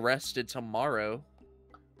can be arrested tomorrow.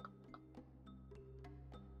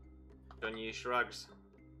 Junyi shrugs.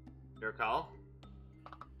 Your call?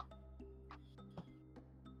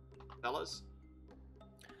 Fellas?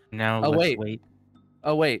 Now Oh, let's wait.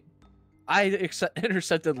 Oh wait, I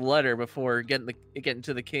intercepted the letter before getting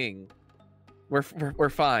to the king. We're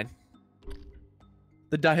fine.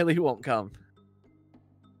 The Dai Li won't come.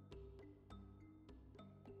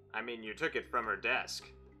 I mean, you took it from her desk.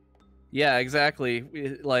 Yeah, exactly.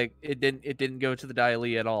 It didn't go to the Dai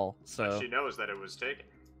Li at all. So But she knows that it was taken.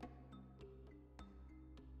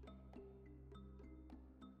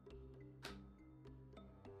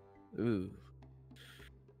 Ooh.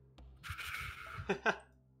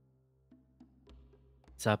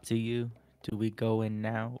 It's up to you. Do we go in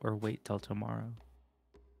now or wait till tomorrow?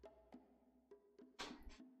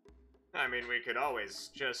 I mean, we could always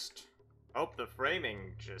just hope the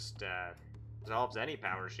framing just dissolves any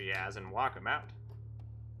power she has and walk him out.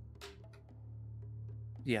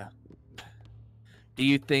 Yeah. Do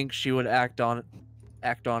you think she would act on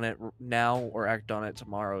it now or act on it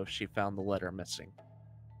tomorrow if she found the letter missing?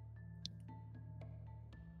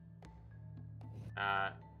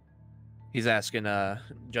 He's asking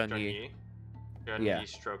Junyi. Junyi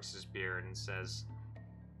strokes his beard and says,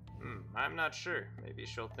 I'm not sure. Maybe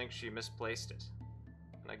she'll think she misplaced it.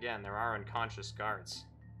 And again, there are unconscious guards.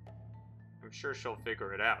 I'm sure she'll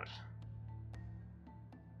figure it out.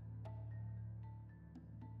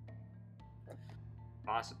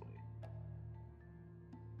 Possibly.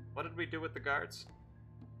 What did we do with the guards?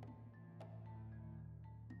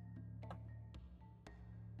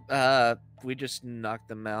 We just knocked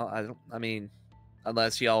them out. I mean,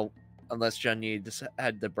 unless Junyi just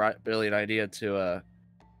had the brilliant idea to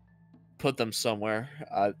put them somewhere.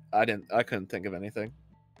 I couldn't think of anything.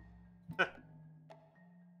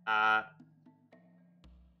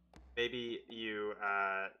 Maybe you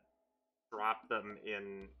drop them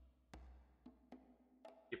in.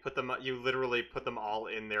 You literally put them all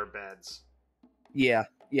in their beds. Yeah,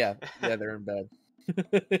 they're in bed.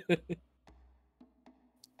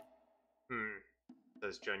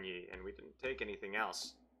 says Junyi, and we didn't take anything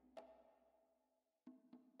else.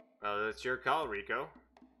 Well, it's your call, Reeko.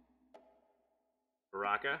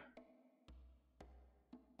 Baraka?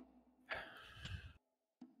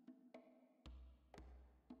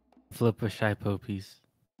 Flip a Shaipo piece.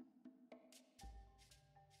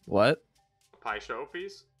 What? Pie show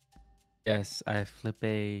piece? Yes, I flip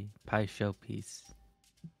a pie show piece.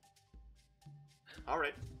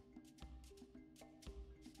 Alright.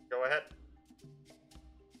 Go ahead.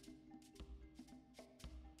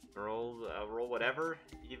 Roll whatever.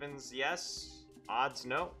 Evens, yes. Odds,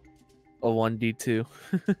 no. A 1d2.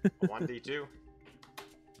 A 1d2.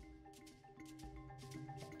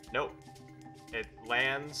 Nope. It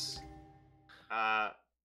lands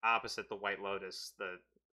opposite the White Lotus. The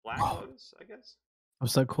Black Lotus, I guess? It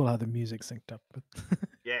was so cool how the music synced up.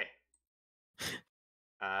 Yay.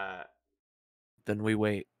 Then we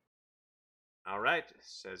wait. Alright,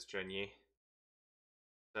 says Junyi.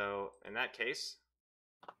 So, in that case,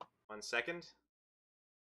 1 second.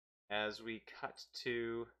 As we cut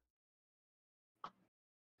to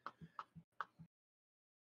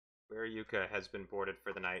where Yuka has been boarded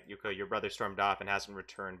for the night. Yuka, your brother stormed off and hasn't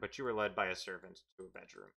returned, but you were led by a servant to a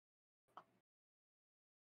bedroom.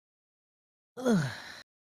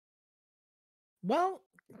 Well,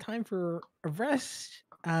 time for a rest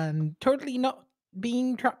and totally not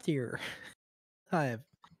being trapped here. I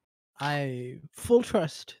full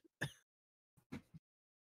trust.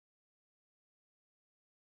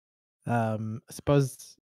 I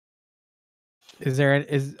suppose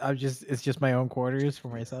it's just my own quarters for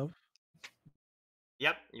myself.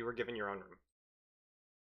 Yep, you were given your own room.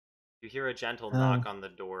 You hear a gentle knock on the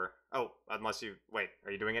door. Oh, unless you wait.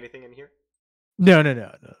 Are you doing anything in here? No. Okay.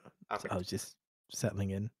 I was just settling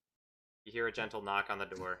in. You hear a gentle knock on the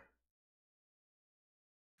door.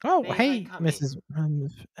 Oh, May I hey, come in? Mrs.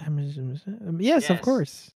 Yes, of Yes.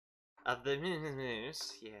 course. Of the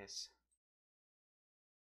news, yes.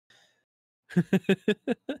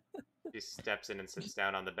 She steps in and sits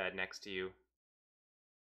down on the bed next to you.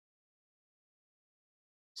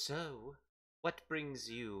 So, what brings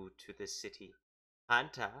you to the city?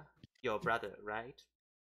 Hanta, your brother, right?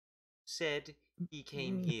 Said he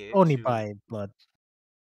came here Only to... by blood.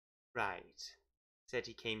 Right. Said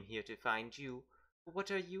he came here to find you.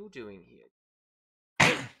 What are you doing here?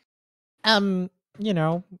 You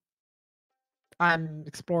know, I'm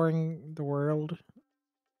exploring the world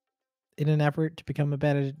in an effort to become a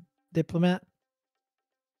better diplomat.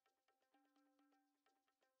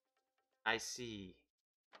 I see.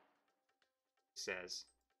 He says.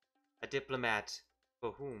 A diplomat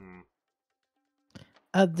for whom?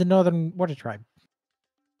 The Northern Water Tribe.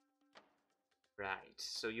 Right.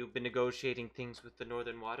 So you've been negotiating things with the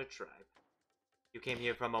Northern Water Tribe. You came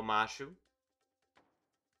here from Omashu?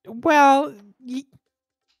 Well,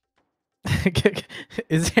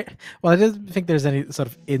 is there? Well, I don't think there's any sort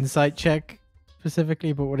of insight check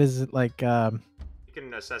specifically, but what is it like? You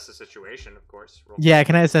can assess the situation, of course. Roll Yeah,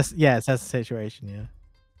 can I assess? Yeah, assess the situation.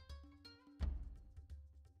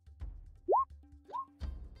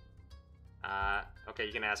 Yeah. Okay,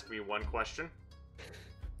 you can ask me one question.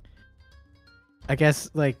 I guess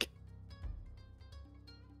like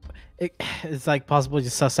it's like possible to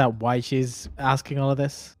suss out why she's asking all of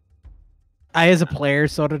this. I, as a player,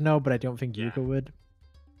 sort of know, but I don't think Yeah. Yuka would.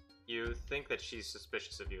 You think that she's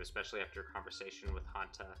suspicious of you, especially after your conversation with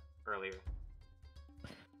Hanta earlier.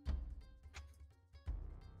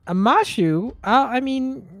 Amashu, I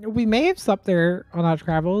mean, we may have stopped there on our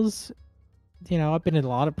travels. You know, I've been in a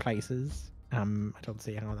lot of places. I don't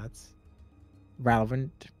see how that's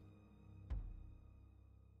relevant.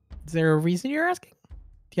 Is there a reason you're asking?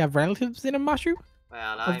 Do you have relatives in Amashu?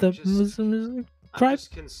 Well, Of I'm the just Muslim tribe?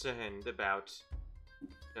 concerned about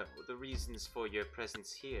the reasons for your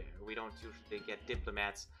presence here. We don't usually get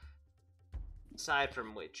diplomats. Aside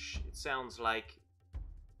from which, it sounds like...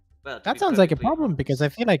 Well, to That be sounds like a perfectly problem because I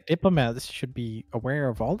honest- feel like diplomats should be aware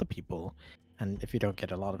of all the people. And if you don't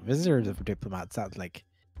get a lot of visitors of diplomats, sounds like,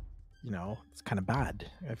 you know, it's kind of bad.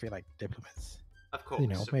 I feel like diplomats. Of course, you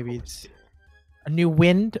know, of maybe course, it's dear. a new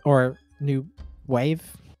wind or new wave.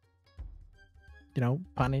 You know,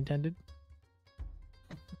 pun intended.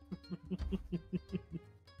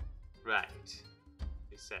 Right,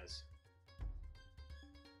 he says.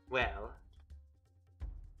 Well,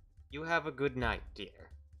 you have a good night, dear,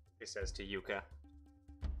 he says to Yuka.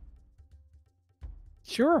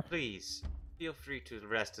 Sure. Please, feel free to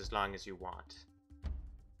rest as long as you want.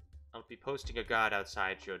 I'll be posting a guard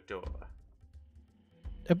outside your door.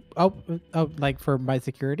 Like for my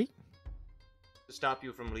security? To stop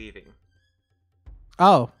you from leaving.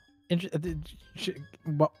 Oh,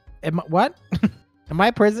 what? Am I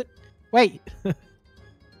a prison? Wait.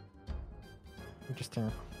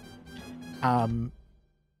 Interesting. Can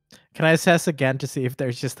I assess again to see if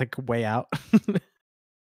there's just like a way out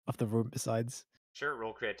of the room besides? Sure,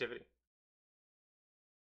 roll creativity.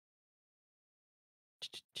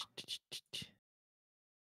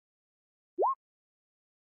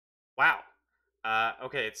 Wow.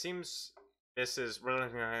 Okay, it seems Mrs.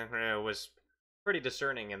 was pretty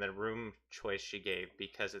discerning in the room choice she gave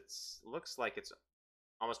because it looks like it's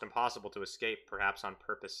almost impossible to escape, perhaps on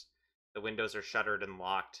purpose. The windows are shuttered and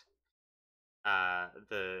locked.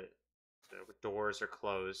 The doors are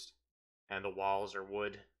closed, and the walls are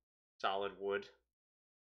wood, solid wood.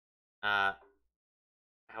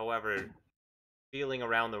 However, feeling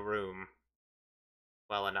around the room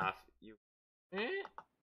well enough, you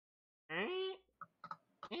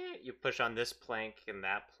push on this plank and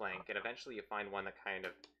that plank, and eventually you find one that kind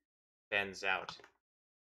of bends out,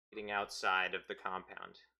 leading outside of the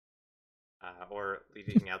compound, or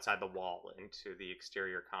leading outside the wall into the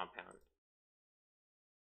exterior compound.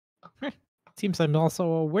 Seems I'm also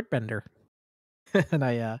a woodbender. And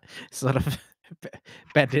I sort of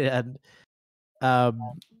bend it and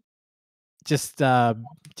just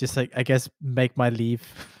like I guess make my leave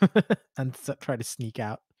and try to sneak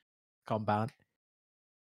out compound.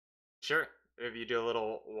 Sure. If you do a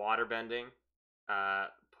little water bending,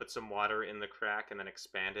 put some water in the crack and then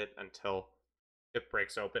expand it until it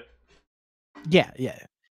breaks open. Yeah.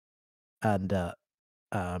 And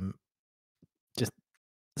just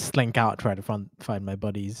slink out, try to find my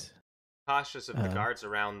buddies. Cautious of the guards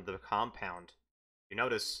around the compound, you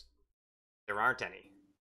notice there aren't any.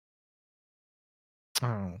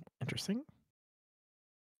 Oh, interesting.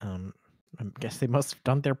 I guess they must have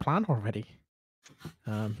done their plan already.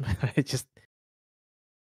 I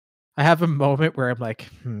have a moment where I'm like,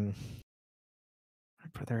 my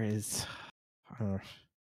brother is,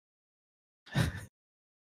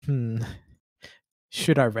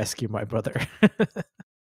 should I rescue my brother?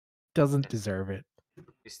 Doesn't deserve it.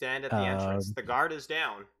 You stand at the entrance. The guard is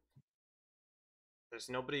down. There's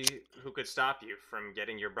nobody who could stop you from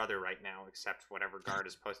getting your brother right now, except whatever guard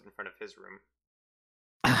is posted in front of his room.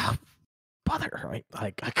 Brother, right?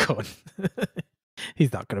 I couldn't.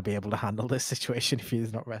 He's not going to be able to handle this situation if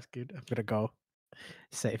he's not rescued. I'm going to go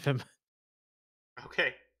save him.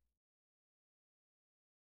 Okay.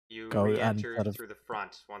 You Go re-enter through the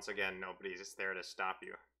front. Once again, nobody's there to stop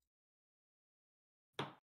you.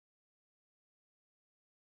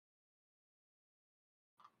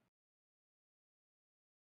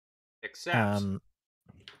 Except...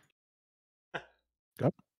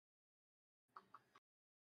 Yep.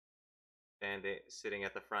 And sitting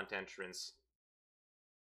at the front entrance.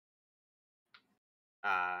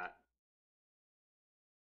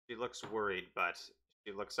 She looks worried, but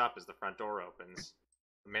she looks up as the front door opens.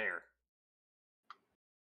 The mayor.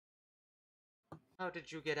 How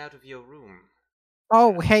did you get out of your room?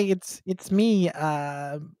 Oh, hey, it's me.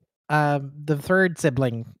 The third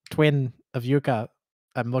sibling, twin of Yuka.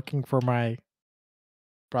 I'm looking for my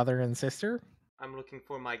brother and sister. I'm looking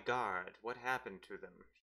for my guard. What happened to them?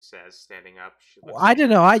 She says, standing up. I don't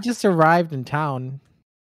know. I just arrived in town.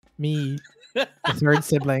 Me, the third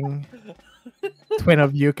sibling, twin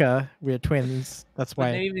of Yuka. We're twins. That's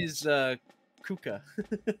why. My name is Kuka.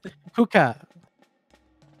 Kuka.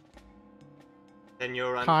 Then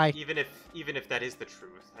you're Hi. Even if that is the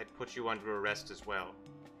truth, I'd put you under arrest as well.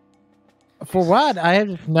 For what? I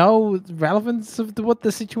have no relevance of what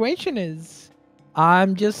the situation is.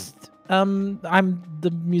 I'm just I'm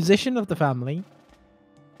the musician of the family.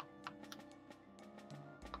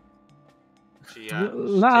 She takes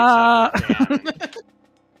out her fan and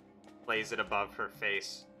plays it above her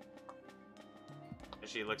face. And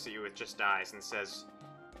she looks at you with just eyes and says,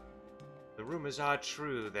 "The rumors are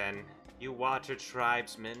true, then. You water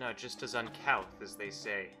tribesmen are just as uncouth as they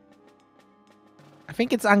say." I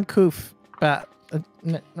think it's uncouth, but...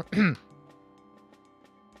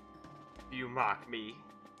 You mock me?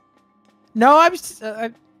 No, I'm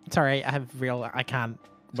sorry. I can't...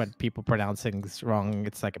 When people pronounce things wrong,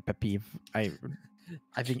 it's like a pet peeve. I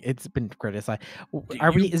think it's been criticized.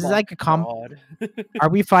 Is it like a Are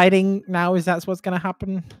we fighting now? Is that what's gonna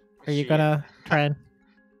happen? Are you gonna try and...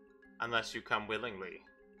 Unless you come willingly,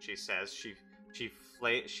 she says. She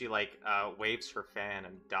waves her fan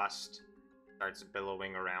and dust starts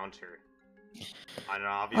billowing around her. On an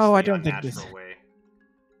obviously unnatural way.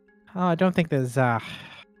 Oh, I don't think there's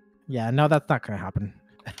yeah, no, that's not gonna happen.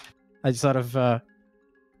 I sort of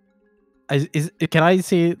can I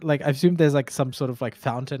see, like, I assume there's like some sort of like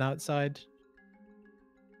fountain outside?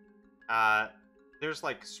 There's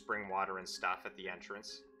like spring water and stuff at the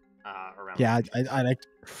entrance. around. Yeah, the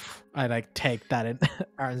I like take that and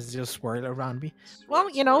as just swirl around me. swirl- Well,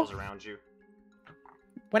 you know. swirls around you.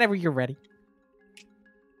 Whenever you're ready.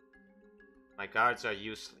 My guards are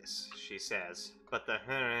useless, she says, but the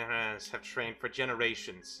have trained for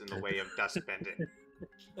generations in the way of dust bending.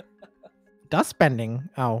 Dust bending?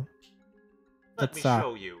 Oh. Let me That's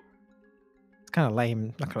show you. it's kind of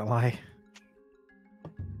lame, not gonna lie.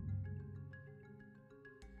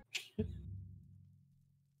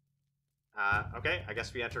 Okay, I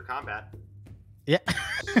guess we enter combat. Yeah.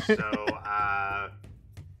 So,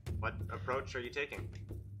 what approach are you taking?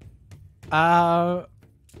 I'm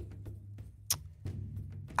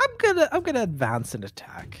gonna advance and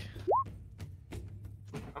attack.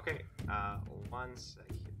 Okay, 1 sec.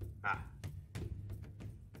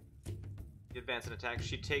 You advance and attack.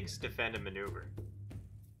 She takes defend and maneuver.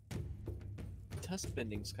 Dust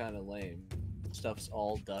bending's kind of lame. Stuff's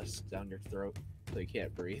all dust down your throat, so you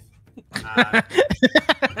can't breathe.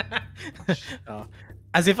 Oh,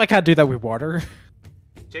 as if I can't do that with water.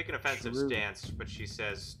 Take an offensive True. stance, but she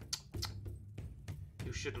says,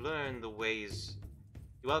 "You should learn the ways.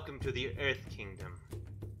 Welcome to the Earth Kingdom.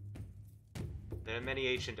 There are many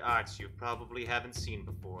ancient arts you probably haven't seen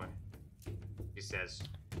before," she says,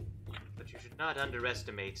 "but you should not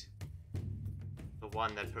underestimate the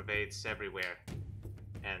one that pervades everywhere."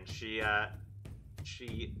 And she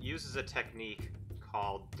uses a technique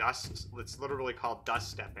called dust. It's literally called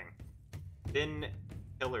dust stepping. Thin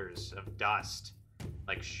pillars of dust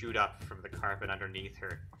like shoot up from the carpet underneath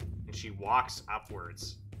her, and she walks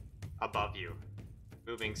upwards above you,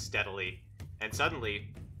 moving steadily. And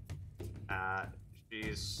suddenly,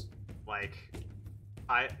 she's like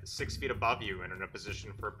 6 feet above you and in a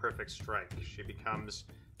position for a perfect strike. She becomes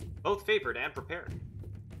both favored and prepared.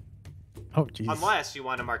 Oh, jeez. Unless you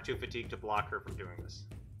want to mark 2 fatigue to block her from doing this.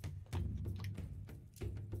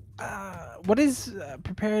 What is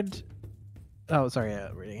prepared? Oh, sorry,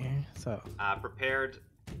 reading. So Prepared.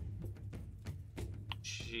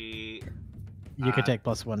 She. you could take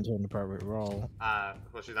 +1 to an appropriate roll.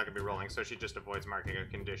 Well, she's not going to be rolling, so she just avoids marking a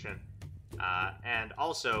condition. And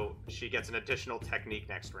also, she gets an additional technique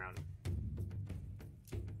next round.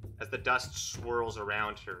 As the dust swirls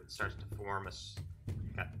around her, it starts to form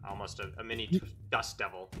almost a mini dust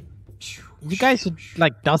devil. You guys should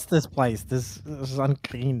like dust this place. This is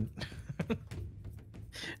unclean.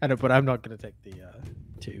 I know, but I'm not gonna take the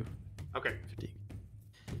 2 Okay. fatigue.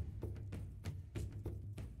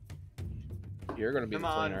 You're gonna be Come the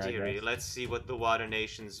on, cleaner, I dearie. guess. Let's see what the Water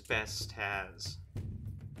Nation's best has.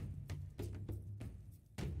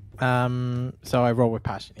 So I roll with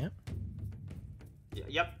passion, yeah?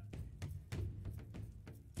 Yep.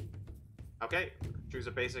 Okay. Choose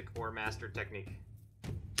a basic or master technique.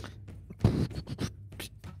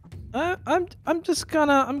 I'm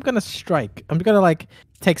gonna strike. I'm gonna like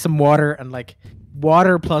take some water and like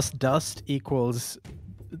water plus dust equals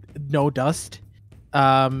no dust.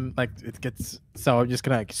 Like it gets, so I'm just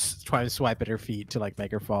gonna like try and swipe at her feet to like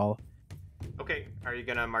make her fall. Okay. Are you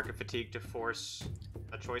gonna mark a fatigue to force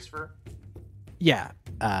a choice for her? Yeah.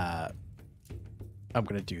 I'm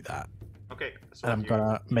gonna do that. Okay. So And I'm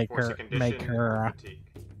gonna make force a her condition or fatigue.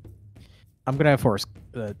 I'm gonna force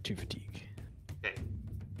 2 fatigue. Okay.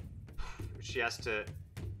 She has to.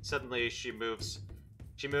 Suddenly, she moves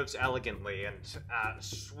elegantly and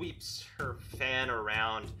sweeps her fan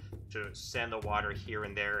around to send the water here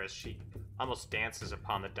and there as she almost dances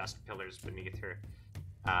upon the dust pillars beneath her.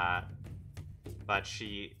 But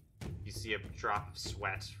you see a drop of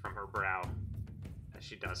sweat from her brow as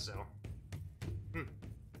she does so.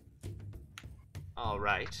 All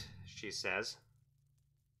right, she says.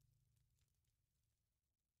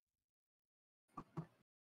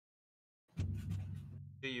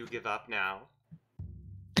 Do you give up now?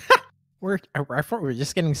 I thought we were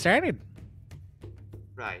just getting started.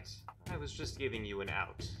 Right. I was just giving you an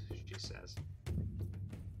out, she says.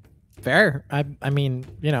 Fair. I mean,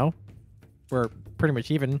 you know, we're pretty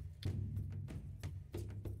much even.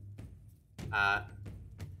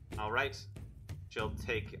 All right. She'll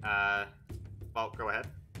take. Well, go ahead.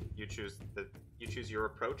 You choose your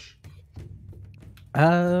approach.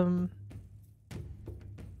 I'll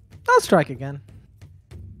strike again.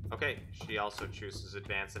 Okay. She also chooses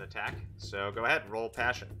advance and attack. So go ahead. Roll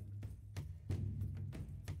passion.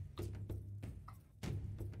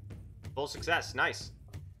 Full success. Nice.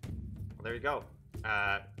 Well, there you go.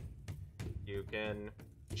 You can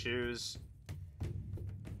choose.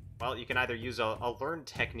 Well, you can either use a learned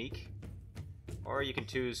technique, or you can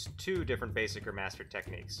choose 2 different basic or master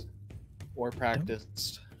techniques. Or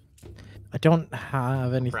practiced. I don't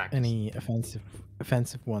have any Practice.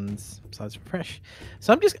 offensive ones besides fresh.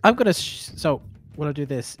 So I'm gonna so what I'll do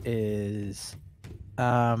this is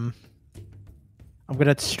I'm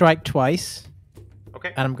gonna strike twice.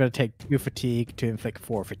 Okay. And I'm gonna take 2 fatigue to inflict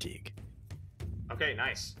 4 fatigue. Okay,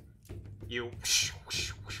 nice.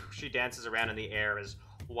 She dances around in the air as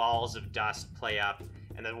walls of dust play up,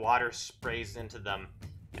 and the water sprays into them,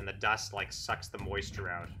 and the dust like sucks the moisture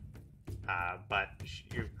out. But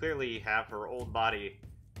you clearly have her old body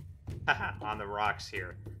on the rocks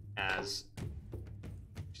here, as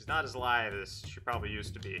she's not as live as she probably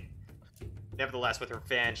used to be. Nevertheless, with her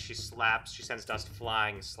fan, she sends dust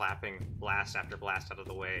flying, slapping blast after blast out of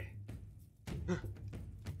the way.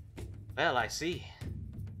 Well, I see,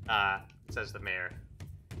 says the mayor.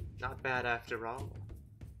 Not bad after all.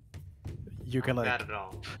 Yuka, Not bad at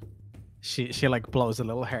all. She like blows a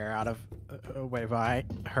little hair out of away by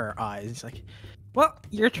her eyes. Like, well,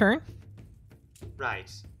 your turn.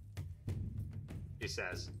 Right. She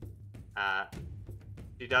says.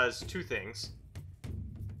 She does 2 things.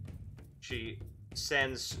 She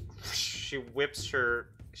does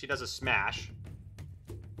a smash.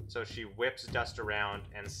 So she whips dust around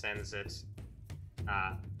and sends it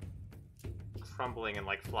crumbling and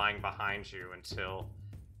like flying behind you until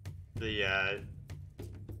the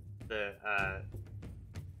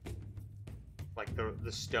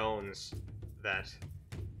stones that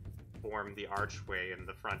form the archway in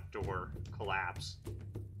the front door collapse,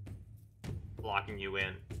 blocking you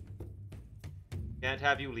in. Can't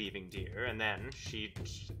have you leaving, dear. And then she,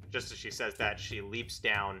 just as she says that, she leaps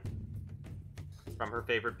down from her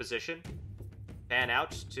favorite position, fan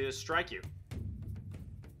out to strike you.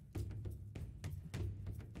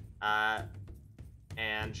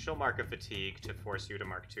 And she'll mark a fatigue to force you to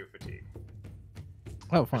mark 2 fatigue.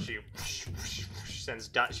 Oh, fun. She sends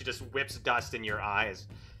dust. She just whips dust in your eyes.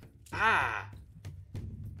 Ah!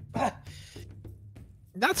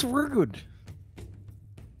 That's rude.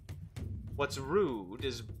 What's rude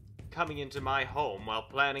is coming into my home while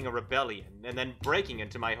planning a rebellion, and then breaking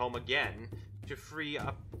into my home again to free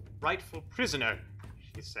a rightful prisoner,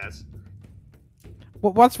 she says.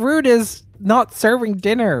 Well, what's rude is not serving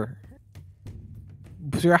dinner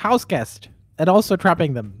to your house guest and also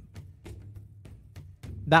trapping them.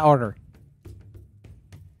 That order.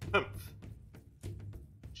 Humph,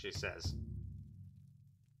 she says.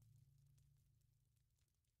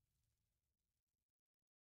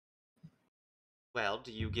 Well,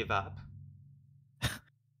 do you give up?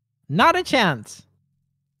 Not a chance.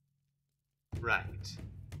 Right.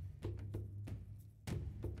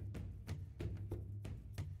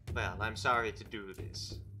 Well, I'm sorry to do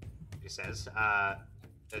this, she says,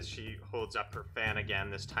 as she holds up her fan again,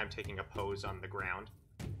 this time taking a pose on the ground.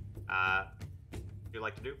 What would you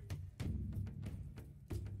like to do?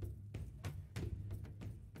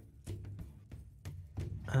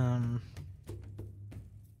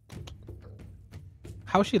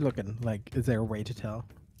 How's she looking? Like, is there a way to tell?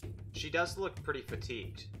 She does look pretty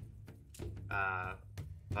fatigued.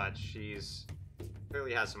 But she's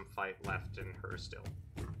clearly has some fight left in her still.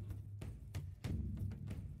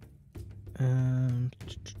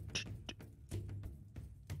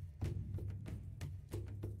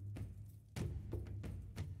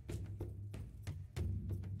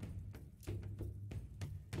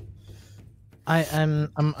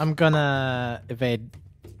 I'm gonna evade.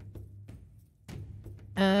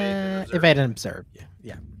 Evade and observe.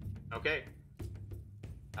 Yeah. Okay.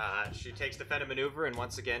 She takes the fend maneuver, and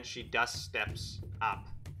once again she dust steps up,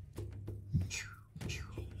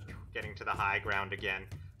 getting to the high ground again.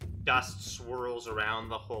 Dust swirls around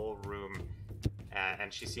the whole room,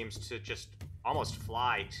 and she seems to just almost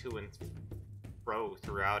fly to and fro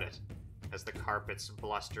throughout it as the carpets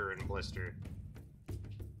bluster and blister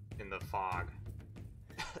in the fog.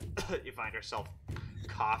 You find yourself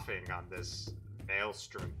coughing on this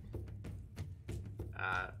maelstrom.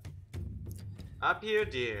 Up here,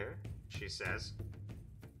 dear, she says.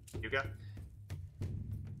 Yuka?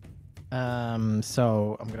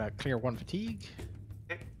 So I'm gonna clear 1 fatigue.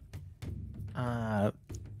 Okay.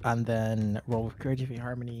 And then roll with creativity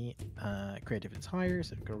harmony. Creative is higher,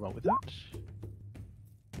 so I'm gonna roll with that.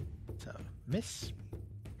 So miss.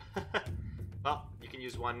 Well, you can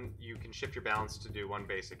use 1. You can shift your balance to do 1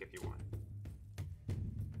 basic if you want.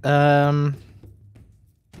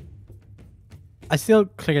 I still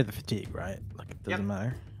clear the fatigue, right? Like it doesn't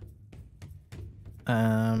matter.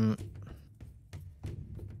 I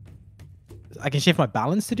can shift my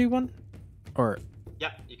balance to do 1, or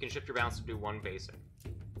Yep, you can shift your balance to do 1 basic.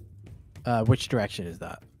 which direction is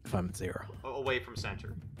that? If I'm at 0. Away from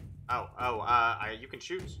center. You can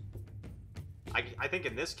choose. I think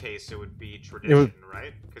in this case it would be tradition,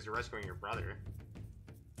 right? Because you're rescuing your brother.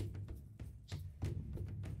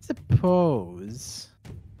 Suppose.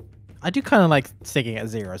 I do kind of like sticking at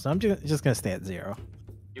 0, so I'm just gonna stay at 0.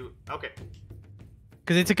 Okay.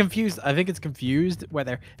 Because it's a confused. I think it's confused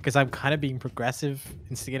whether because I'm kind of being progressive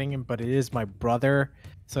instigating him, but it is my brother,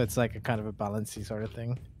 so it's like a kind of a balancey sort of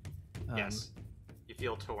thing. Yes. You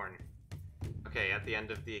feel torn. Okay, at the end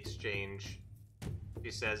of the exchange, she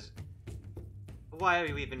says, "Why are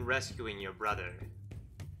you even rescuing your brother?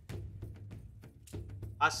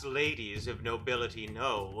 Us ladies of nobility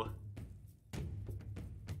know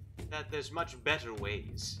that there's much better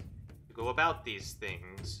ways to go about these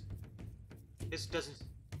things. This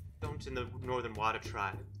don't in the Northern Water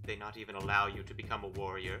Tribe, they not even allow you to become a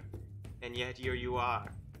warrior, and yet here you are,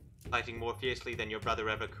 fighting more fiercely than your brother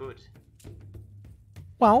ever could."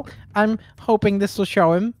 Well, I'm hoping this will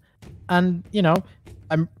show him, and you know,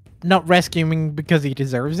 I'm not rescuing him because he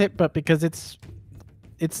deserves it, but because it's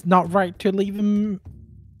not right to leave him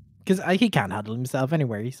because he can't handle himself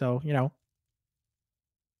anyway. So you know.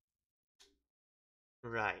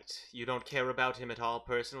 Right. You don't care about him at all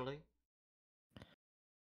personally?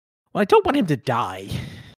 Well, I don't want him to die.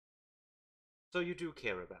 So you do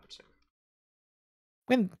care about him?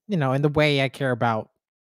 When you know, in the way I care about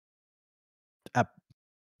a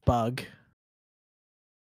bug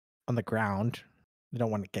on the ground. I don't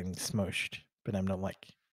want it getting smushed, but I'm not like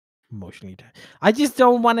emotionally. I just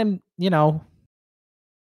don't want him. You know,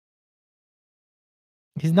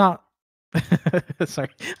 he's not. Sorry,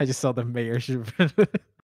 I just saw the mayor.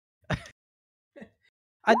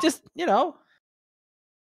 I just, you know,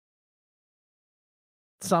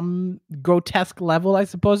 some grotesque level, I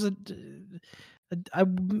suppose. I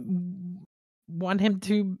want him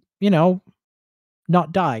to, you know,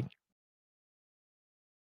 not die.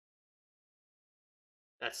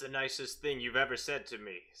 That's the nicest thing you've ever said to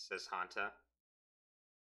me, says Hanta.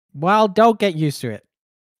 Well, don't get used to it.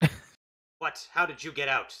 What? How did you get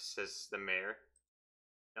out? Says the mayor.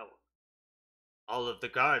 No. All of the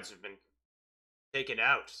guards have been taken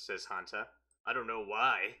out, says Hanta. I don't know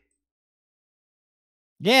why.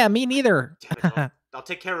 Yeah, me neither. Damn it, I'll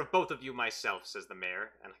take care of both of you myself, says the mayor.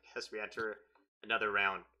 And I guess we enter another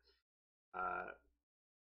round.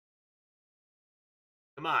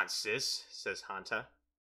 Come on, sis, says Hanta.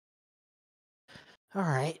 All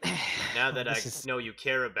right. Now that know you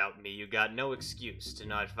care about me, you got no excuse to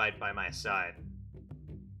not fight by my side.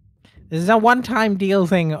 This is a one-time deal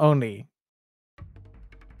thing only.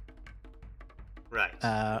 Right.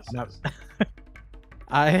 No.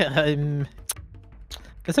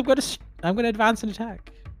 Guess I'm gonna advance and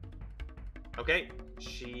attack. Okay.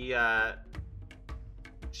 She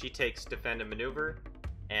takes defend and maneuver,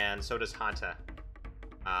 and so does Hanta.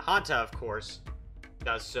 Hanta, of course,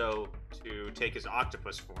 does so to take his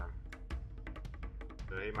octopus form.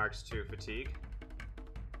 So he marks 2 fatigue.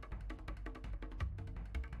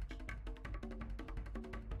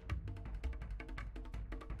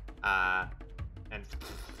 And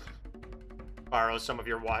borrows some of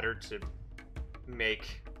your water to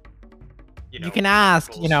make, you know, you can ask,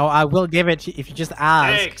 chemicals. You know, I will give it if you just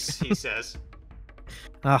ask. Thanks, he says.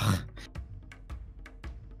 Ugh.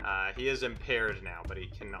 He is impaired now, but he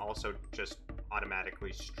can also just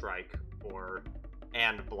automatically strike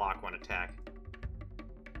and block one attack.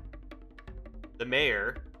 The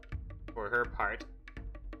mayor, for her part,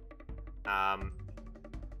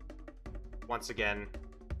 once again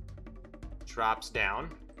drops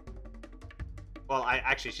down. Well,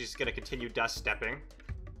 she's gonna continue dust stepping.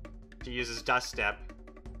 She uses dust step.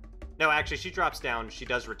 No, actually, she drops down. She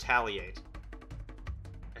does retaliate.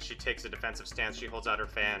 As she takes a defensive stance, she holds out her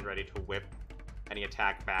fan, ready to whip any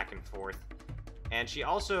attack back and forth. And she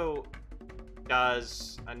also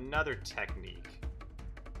does another technique.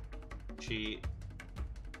 She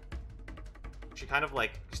kind of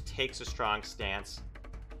like just takes a strong stance,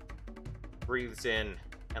 breathes in,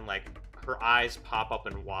 and like her eyes pop up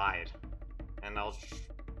and wide. And I'll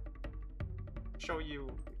show you.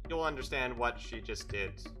 You'll understand what she just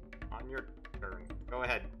did on your turn. Go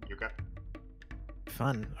ahead, Yuka.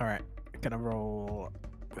 Fun. All right, gonna roll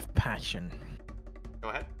with passion. Go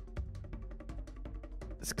ahead.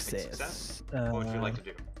 Success. What would you like to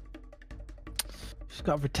do? She's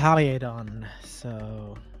got retaliate on,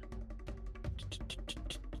 so.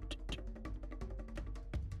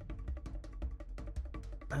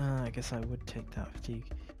 I guess I would take that fatigue.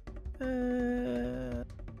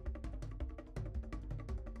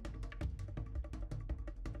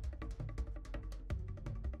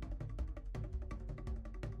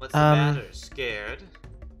 What's the matter? Scared?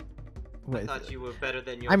 I thought you were better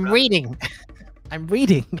than your I'm brother. reading. I'm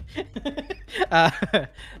reading.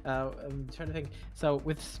 I'm trying to think. So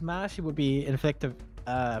with smash, it would be inflict a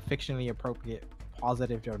fictionally appropriate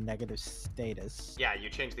positive or negative status. Yeah, you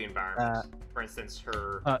change the environment. For instance,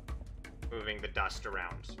 her moving the dust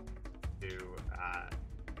around to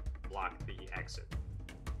block the exit.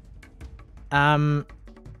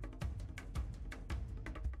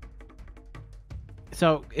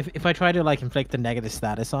 So if I try to like inflict a negative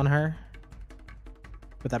status on her,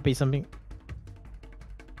 would that be something?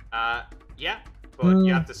 Yeah, but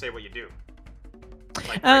you have to say what you do.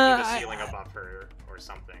 Like breaking the ceiling above her or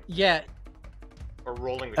something. Yeah. Or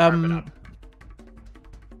rolling the carpet up.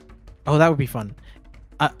 Oh, that would be fun.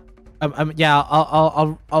 Yeah,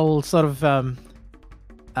 I'll sort of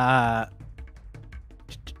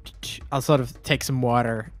I'll sort of take some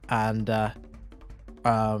water and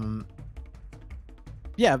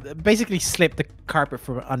yeah, basically slip the carpet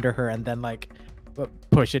from under her and then like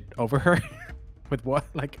push it over her with what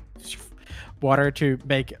like water to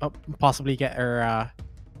make possibly get her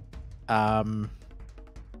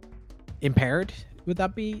impaired. Would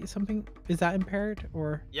that be something? Is that impaired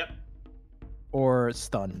or? Yep. Or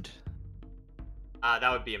stunned?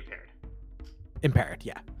 That would be impaired. Impaired,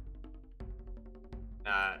 yeah.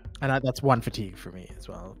 And that's 1 fatigue for me as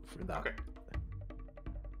well for that.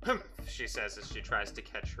 Okay. She says as she tries to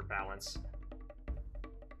catch her balance.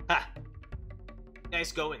 Ha!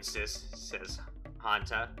 Nice going, sis, says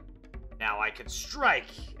Hanta. Now I can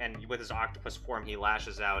strike! And with his octopus form, he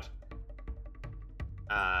lashes out.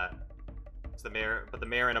 It's the mayor, but the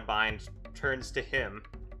mayor in a bind turns to him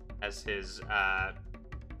as his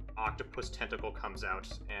octopus tentacle comes out,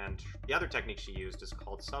 and the other technique she used is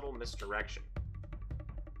called subtle misdirection.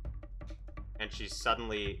 And she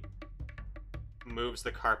suddenly moves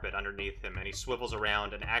the carpet underneath him, and he swivels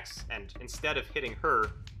around and acts, and instead of hitting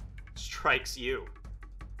her, strikes you.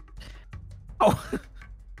 Oh.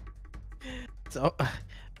 So,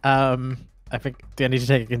 I think, do I need to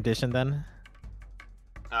take a condition then?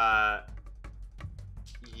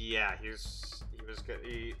 Yeah, he was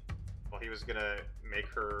gonna make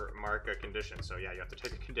her mark a condition, so yeah, you have to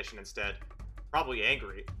take a condition instead. Probably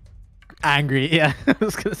angry. Angry, yeah. I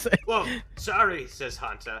was gonna say. Whoa, sorry, says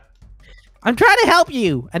Hanta. I'm trying to help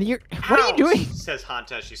you, and you're. What are you doing? Says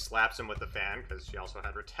Hanta as she slaps him with the fan because she also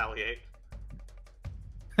had retaliate.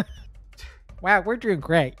 Wow, we're doing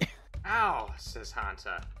great. Ow, says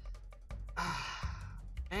Hanta.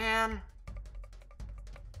 Man.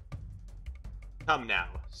 Come now,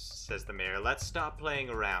 says the mayor. Let's stop playing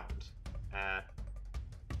around.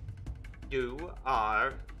 You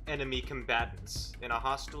are enemy combatants in a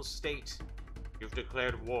hostile state. You've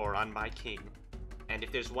declared war on my king. And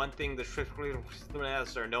if there's one thing the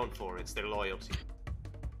Shrifters are known for, it's their loyalty.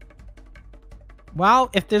 Well,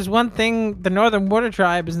 if there's one thing the Northern Water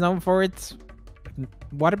Tribe is known for, it's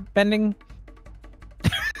water bending.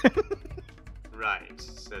 Right,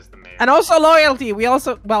 says the mayor. And also loyalty. We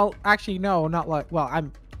also, well, actually, no, not like, well,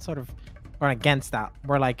 I'm sort of going against that.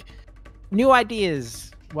 We're like, new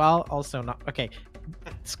ideas. Well, also not, okay.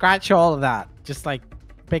 Scratch all of that. Just like,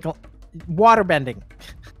 big water bending.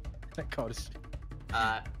 That goes.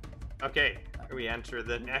 Okay, we enter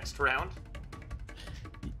the next round.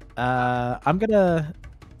 I'm gonna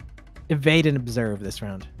evade and observe this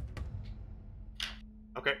round.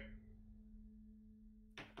 Okay.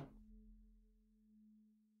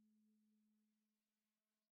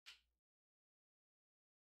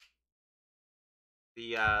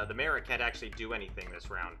 The mayor can't actually do anything this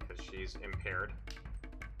round because she's impaired.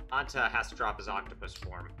 Hanta has to drop his octopus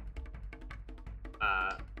form.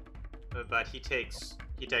 But he takes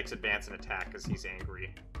advance and attack because he's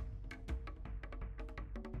angry.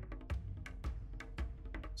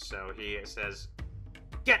 So he says,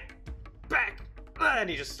 "Get back!" And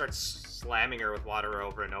he just starts slamming her with water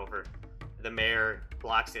over and over. The mayor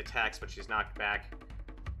blocks the attacks, but she's knocked back.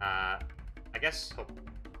 I guess he'll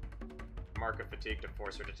mark a fatigue to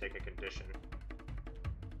force her to take a condition.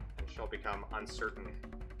 And she'll become uncertain.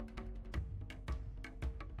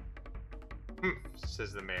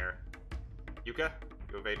 Says the mayor. Yuka,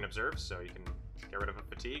 you evade and observe, so you can get rid of a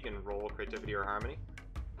fatigue and roll creativity or harmony.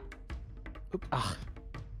 Oop. Ah.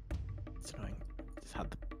 It's annoying. Just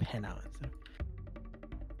had the pen out.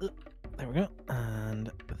 So. There we go.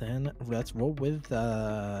 And then let's roll with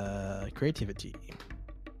creativity.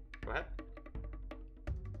 Go ahead.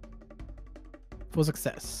 Full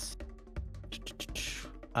success.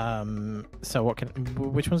 So what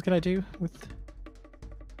which ones can I do with?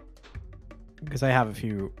 Because I have a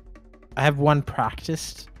few. I have one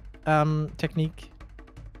practiced technique.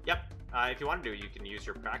 Yep. If you want to do, you can use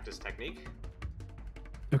your practice technique.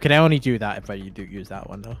 Can I only do that if I do use that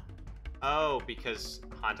one though? Oh, because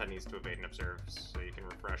Hanta needs to evade and observe, so you can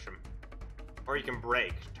refresh him. Or you can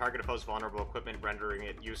break. Target opposed vulnerable equipment, rendering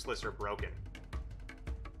it useless or broken.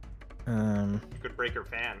 You could break her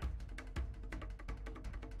fan.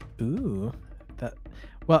 Ooh.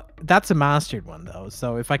 Well, that's a mastered one, though.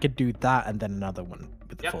 So if I could do that and then another one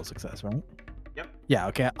with the full success, right? Yep. Yeah,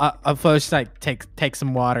 okay. I'll first, like, take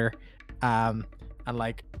some water, and,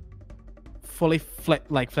 like, fully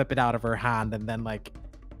flip it out of her hand, and then, like,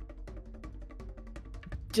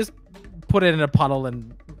 just put it in a puddle,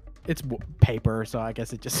 and it's paper, so I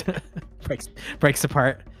guess it just breaks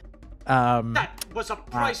apart. That was a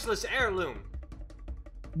priceless heirloom.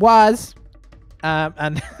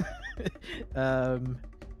 And and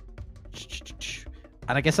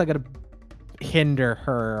I guess I gotta hinder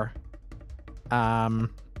her.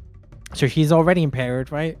 So she's already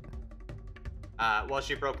impaired, right? Well,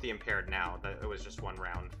 she broke the impaired now. It was just one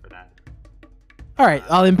round for that. All right,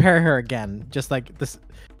 I'll impair her again. Just like this,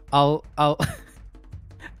 I'll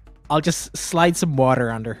just slide some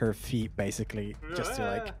water under her feet, basically, just to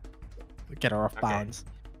like get her off balance.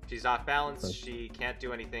 She's off balance. She can't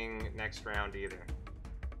do anything next round either.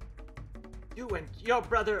 You and your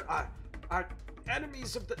brother are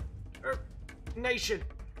enemies of the nation.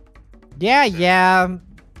 Yeah.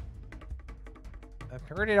 I've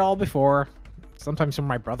heard it all before. Sometimes from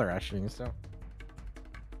my brother, actually. So.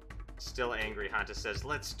 Still angry, Hanta says,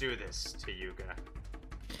 "Let's do this," to Yuka.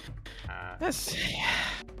 Let's see.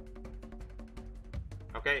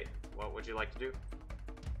 Okay, what would you like to do?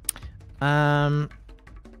 I'm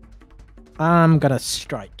gonna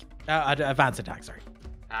strike. Advance attack, sorry.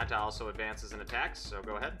 Hanta also advances and attacks, so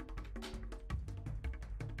go ahead.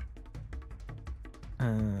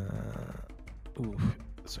 Ooh,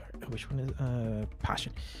 sorry. Which one is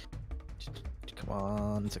passion? Come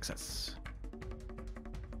on, success.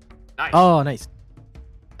 Nice. Oh, nice.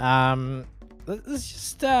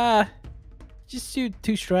 Let's just do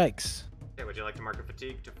 2 strikes. Okay, would you like to mark a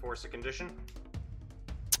fatigue to force a condition?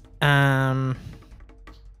 I'm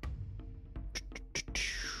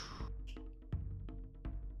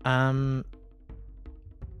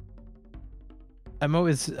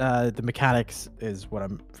always the mechanics is what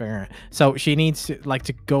I'm figuring out. So she needs to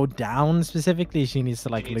to go down specifically. She needs to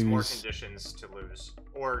she needs lose more conditions to lose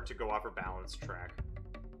or to go off her balance track.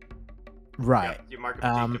 Right. Yep, you mark a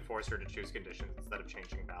fatigue to force her to choose conditions instead of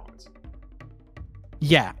changing balance.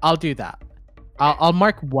 Yeah, I'll do that. Okay. I'll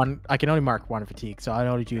mark one. I can only mark one fatigue, so I'll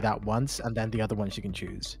only do that once, and then the other one she can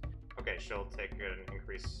choose. Okay, she'll take an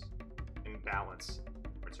increase in balance.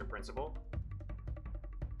 What's her principal?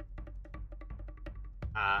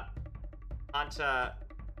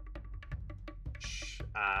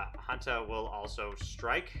 Hanta will also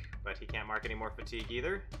strike, but he can't mark any more fatigue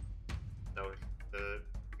either. So the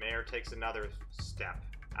mayor takes another step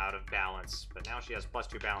out of balance, but now she has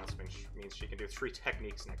 +2 balance, which means she can do 3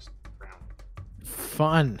 techniques next round.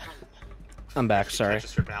 Fun. I'm back, She sorry.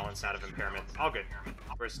 catches her balance out of impairment. All good.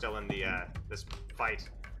 We're still in the this fight.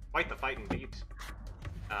 Fight the fight indeed.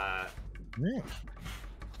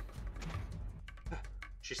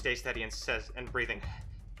 She stays steady and says, and breathing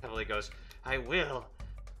heavily goes, "I will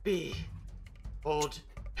hold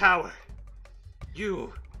power.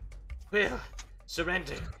 You will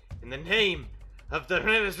surrender in the name of the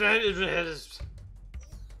okay.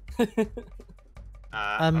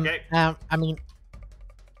 I mean,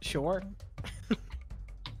 sure.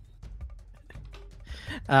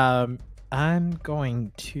 I'm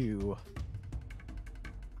going to.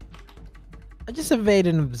 I just evade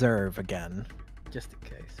and observe again, just in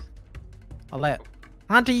case. I'll let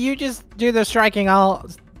Hanta, you just do the striking. I'll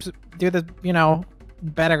do the,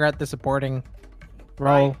 better at the supporting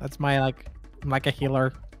role. Right. That's my like a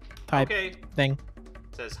healer type thing.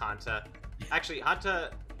 Says Hanta. Actually,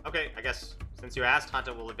 Hanta. Okay, I guess since you asked,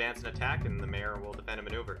 Hanta will advance an attack, and the mayor will defend a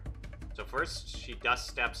maneuver. So first, she dust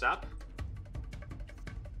steps up.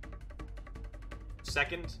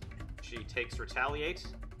 Second, she takes retaliate.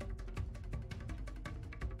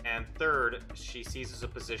 And third, she seizes a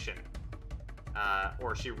position.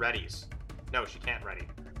 Or she readies. No, she can't ready.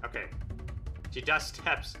 Okay. She dust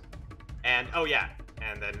steps. And, oh yeah.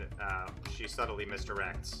 And then, she subtly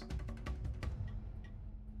misdirects.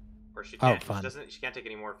 Or she can't, fun. she can't take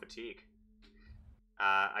any more fatigue.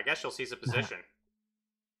 I guess she'll seize a position.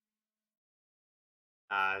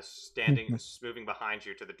 Standing, moving behind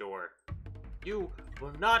you to the door. "You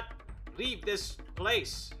will not leave this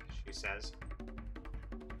place," she says.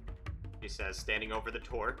 She says, standing over the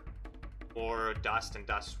door. More dust and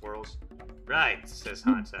dust swirls. "Right," says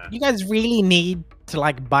Hanta. You guys really need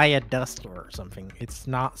to buy a duster or something. It's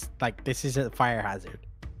not this is a fire hazard.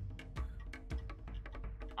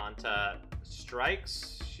 Hanta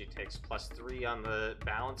strikes. She takes +3 on the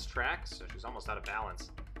balance track, so she's almost out of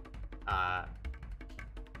balance. And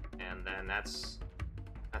then that's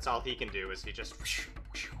all he can do is he just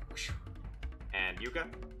and Yuka.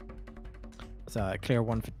 So I clear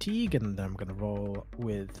 1 fatigue, and then I'm gonna roll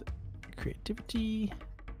with creativity.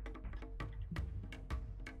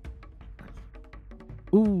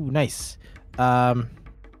 Ooh, nice. I'm.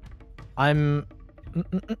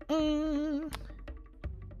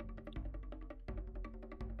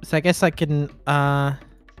 So I guess I can.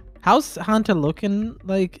 How's Hanta looking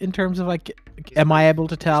like in terms of like? Am I able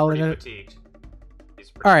to tell? He's pretty fatigued.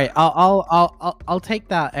 All right, I'll take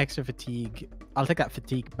that extra fatigue. I'll take that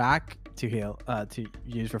fatigue back to heal. To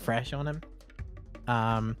use refresh on him.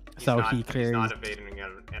 So he clears. He's not evading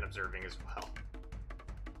and observing as well.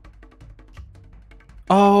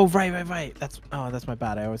 Oh, right. That's my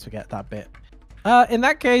bad. I always forget that bit. In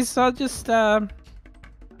that case, I'll just I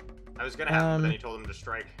was gonna have him, but then he told him to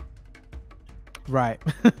strike. Right.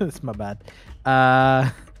 That's my bad.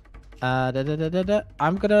 I'm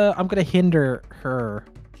gonna hinder her.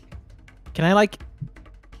 Can I like?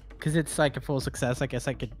 Because it's like a full success. I guess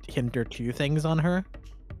I could hinder 2 things on her.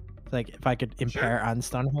 Like if I could impair and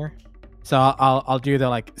stun her. So I'll do the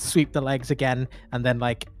like sweep the legs again, and then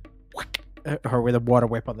like her with a water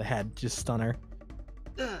whip on the head, just stun her.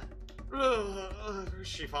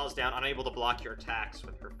 She falls down, unable to block your attacks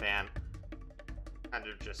with her fan. Kind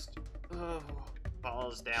of just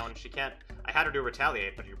falls down. She can't. I had her to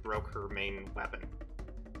retaliate, but you broke her main weapon.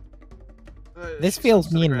 This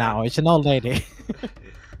feels mean now. It's an old lady.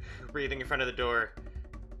 Breathing in front of the door.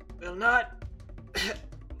 Will not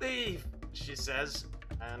leave, she says,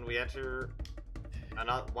 and we enter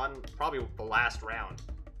probably the last round.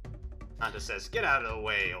 Hanta says, "Get out of the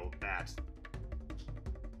way, old bat."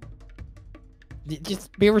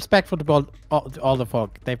 Just be respectful to all the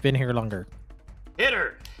folk. They've been here longer. Hit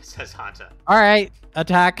her, says Hanta. All right,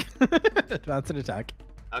 attack. Advance and attack.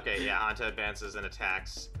 Okay, yeah, Hanta advances and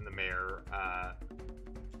attacks the mare.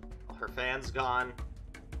 Her fan's gone.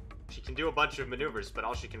 She can do a bunch of maneuvers, but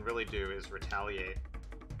all she can really do is retaliate.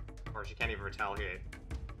 Or she can't even retaliate.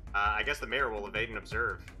 I guess the mare will evade and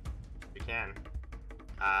observe. She can.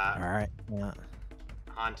 Alright, yeah.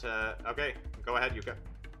 Hanta... Okay, go ahead, Yuka.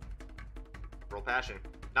 Roll passion.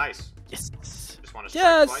 Nice. Yes. Just want to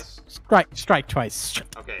strike twice? Strike twice.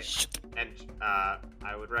 Okay, and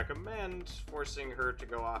I would recommend forcing her to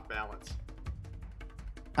go off balance.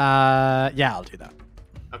 Yeah, I'll do that.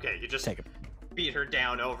 Okay, you just take it. Beat her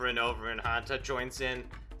down over and over, and Hanta joins in,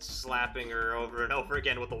 slapping her over and over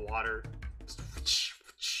again with the water.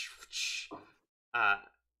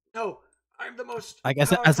 No, I'm the most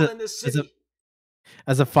powerful in this city.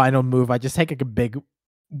 As a final move, I just take like a big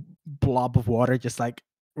blob of water, just like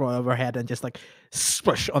roll overhead and just like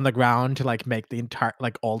swish on the ground to like make the entire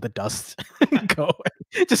like all the dust go away.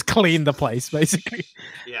 Just clean the place, basically.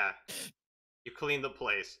 Yeah, you clean the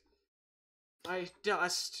place. My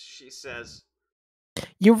dust, she says.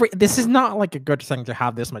 This is not like a good thing to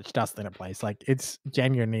have this much dust in a place. Like it's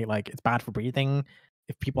genuinely like it's bad for breathing.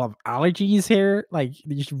 If people have allergies here, like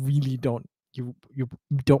you just really don't you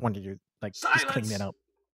don't want to do like Silence! Just clean it up.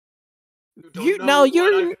 You don't know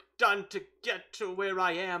what I've done to get to where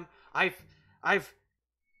I am. I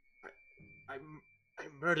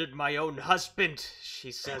murdered my own husband,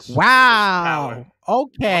 she says. Wow.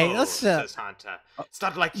 Okay, that's says Hanta. It's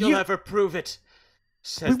not like you'll ever prove it.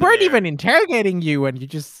 We weren't even interrogating you when you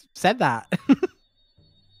just said that.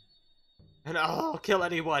 And I'll kill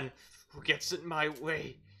anyone who gets in my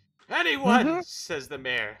way. Anyone, says the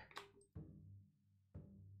mayor.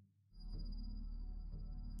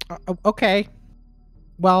 Okay.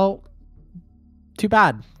 Well, too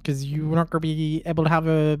bad, because you're not going to be able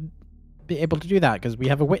to do that, because we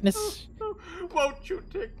have a witness. Won't you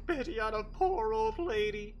take pity on a poor old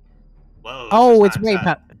lady? Whoa, oh, it's way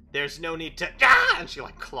past. There's no need to. Ah! And she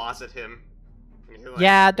like claws at him. Like,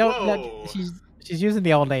 yeah, don't. She's using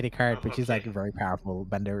the old lady card, but she's like a very powerful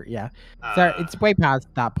bender. Yeah, so it's way past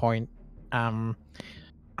that point. I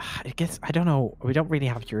guess I don't know. We don't really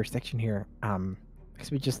have jurisdiction here.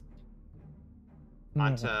 Because we just.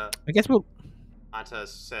 Hanta. I guess we'll. Hanta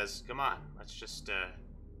says, "Come on, let's just."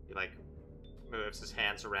 He like moves his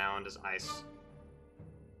hands around as ice,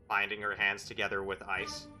 binding her hands together with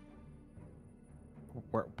ice.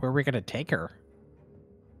 Where are we gonna take her?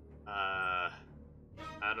 I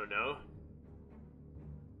don't know.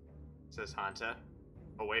 Says Hanta.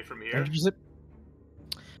 Away from here.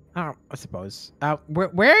 Oh, I suppose.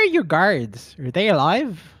 Where are your guards? Are they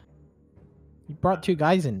alive? You brought 2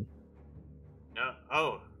 guys in. No.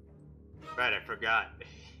 Oh, right. I forgot.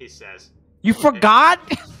 He says. You forgot?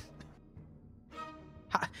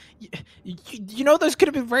 You know, those could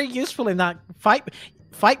have been very useful in that fight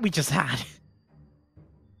we just had.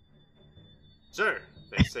 Sir,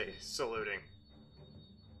 they say, saluting.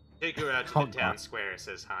 Take her out to Oh, the town God. square,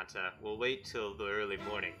 says Hanta. We'll wait till the early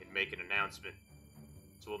morning and make an announcement.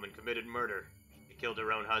 This woman committed murder. She killed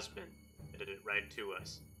her own husband and did it right to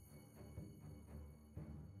us.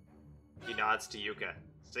 He nods to Yuka.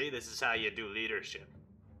 See, this is how you do leadership.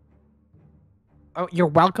 Oh, you're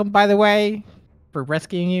welcome, by the way, for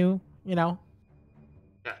rescuing you. You know.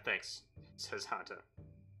 Yeah, thanks, says Hanta.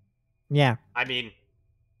 Yeah. I mean,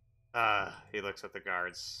 he looks at the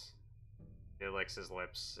guards. He licks his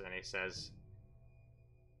lips and he says,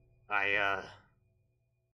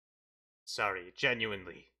 sorry,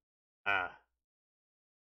 genuinely.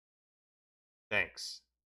 Thanks.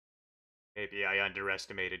 Maybe I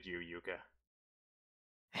underestimated you, Yuka.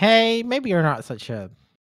 Hey, maybe you're not such a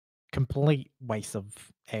complete waste of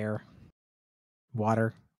air,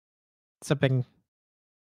 water, sipping.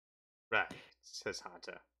 Right, says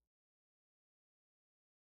Hanta.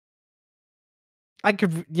 I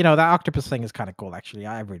could, you know, that octopus thing is kind of cool, actually.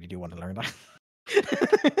 I really do want to learn that.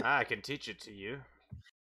 I can teach it to you.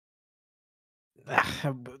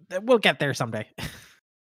 We'll get there someday.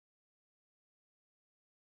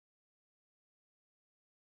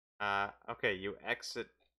 Okay, you exit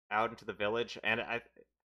out into the village, and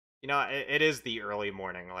it is the early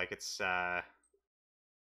morning. Like, it's,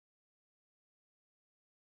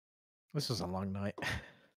 This was a long night.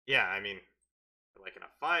 yeah, I mean, you're like in a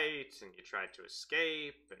fight, and you tried to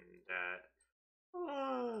escape, and,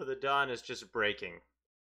 the dawn is just breaking.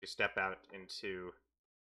 You step out into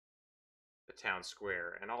the town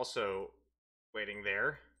square, and also waiting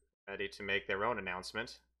there, ready to make their own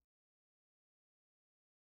announcement,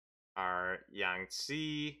 are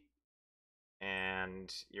Yangtze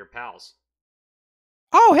and your pals.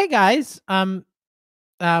 Oh, hey guys. The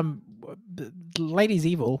lady's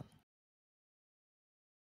evil.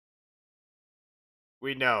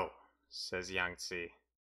 We know, says Yangtze.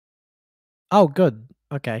 Oh, good.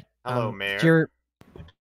 Okay. Hello, Mayor. You're...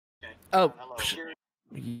 Oh, Hello.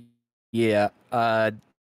 yeah.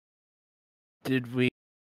 Did we?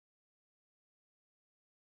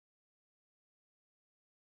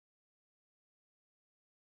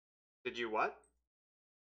 Did you what?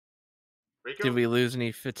 Reeko? Did we lose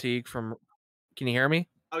any fatigue from? Can you hear me?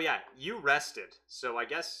 Oh yeah, you rested, so I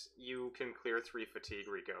guess you can clear 3 fatigue,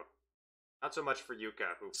 Reeko. Not so much for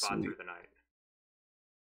Yuka, who fought Sweet. through the night.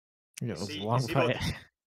 It was a You long see fight. both,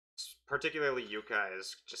 particularly Yuka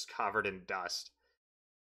is just covered in dust.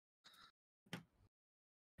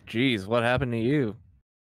 Jeez, what happened to you?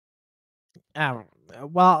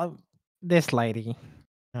 Well, this lady,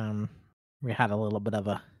 we had a little bit of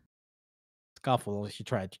a scuffle. She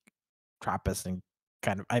tried to trap us and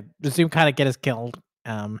I presume, get us killed.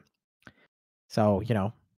 So, you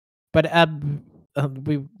know, but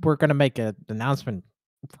we were gonna make an announcement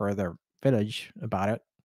for the village about it.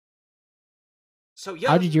 So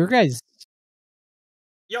How did your guys?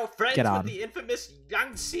 Yo, friends Get with on. the infamous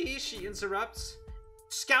Yangtze, she interrupts.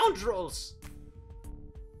 Scoundrels!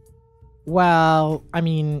 Well, I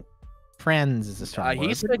mean, friends is a strong He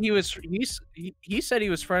word. said he was. He said he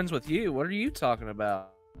was friends with you. What are you talking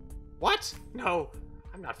about? What? No,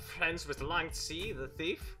 I'm not friends with Yangtze, the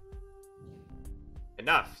thief.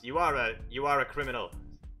 Enough. You are a criminal,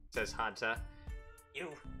 says Hanta.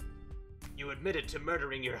 You admitted to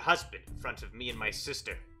murdering your husband in front of me and my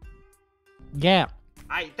sister. Yeah.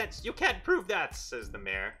 You can't prove that, says the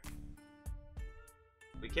mayor.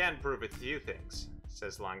 We can prove a few things,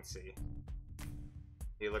 says Yangtze.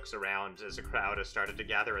 He looks around as a crowd has started to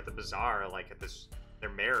gather at the bazaar, like at their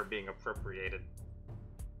mayor being appropriated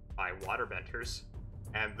by waterbenders,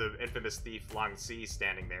 and the infamous thief Yangtze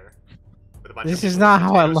standing there with a bunch This of is not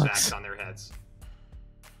how it potato looks. sacks on their heads.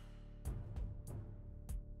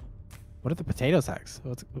 What are the potato sacks?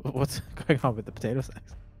 What's going on with the potato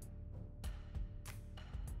sacks?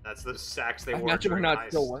 That's the sacks they I wore imagine we're during not Heist.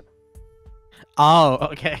 still. Oh,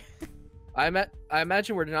 okay. I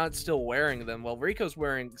imagine we're not still wearing them. Well, Rico's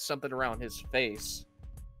wearing something around his face,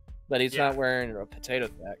 but he's Yeah. not wearing a potato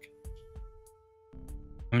sack.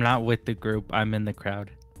 I'm not with the group. I'm in the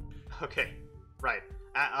crowd. Okay, right.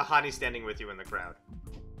 Ahani's standing with you in the crowd.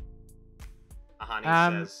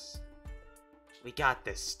 Ahani says, "We got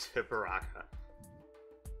this," to Baraka.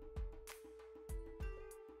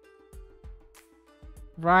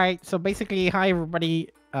 Right. So basically, hi everybody.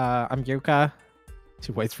 I'm Yuka.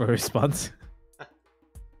 She waits for a response.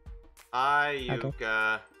 Hi, Okay.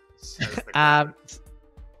 Yuka, says the crowd.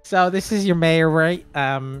 So this is your mayor, right?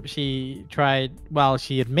 She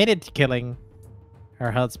admitted to killing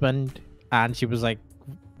her husband, and she was like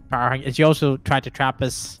And she also tried to trap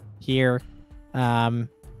us here,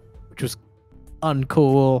 which was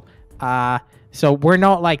uncool. So we're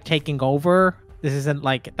not like taking over. This isn't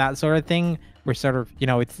like that sort of thing. We're sort of,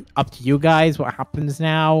 it's up to you guys what happens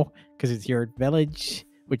now because it's your village.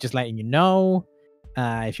 We're just letting you know.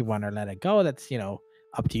 If you want to let it go, that's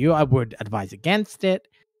up to you. I would advise against it.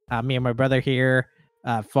 Me and my brother here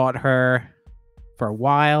fought her for a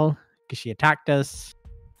while because she attacked us.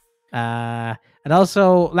 And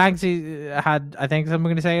also, Langsy had, I think,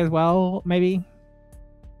 something to say as well, maybe?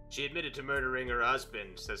 She admitted to murdering her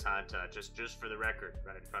husband, says Hanta, just for the record,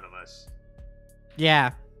 right in front of us.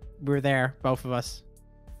 Yeah, we were there, both of us.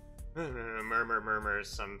 Murmur.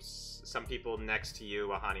 Some people next to you,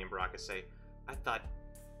 Ahani and Baraka, say, I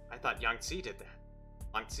thought Yangtze did that.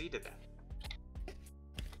 Yangtze did that.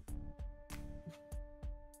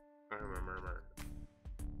 Murmur.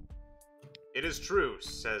 It is true,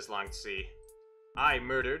 says Langtze. I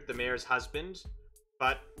murdered the mayor's husband,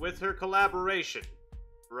 but with her collaboration,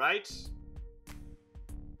 right?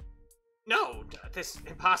 No, this is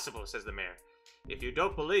impossible, says the mayor. If you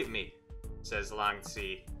don't believe me, says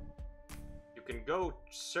Langtze, you can go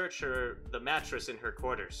search the mattress in her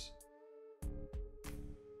quarters.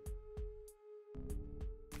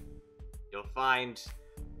 You'll find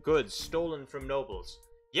goods stolen from nobles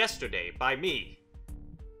yesterday by me,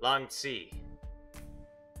 Langtze.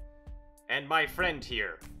 And my friend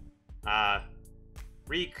here,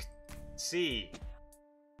 Reeko.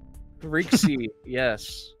 Reeko,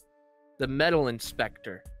 yes. The metal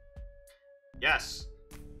inspector. Yes.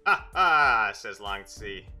 Ha ha, says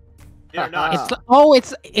Langtze. You're not.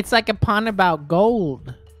 It's like a pun about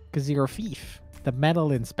gold, because you're a thief. The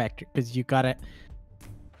metal inspector, because you got it.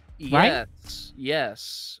 Right?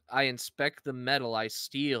 Yes. I inspect the metal I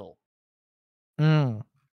steal. Mm.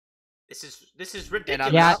 This is ridiculous. And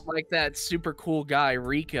I'm not like that super cool guy,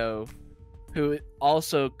 Reeko, who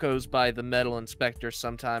also goes by the metal inspector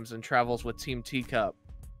sometimes and travels with Team Teacup.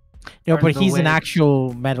 No, but he's an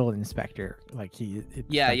actual metal inspector. Like that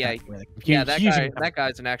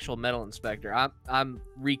guy's an actual metal inspector. I'm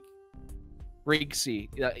Reeko.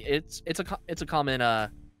 It's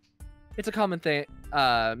a common thing,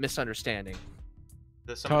 misunderstanding.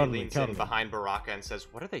 Somebody leans in behind Baraka and says,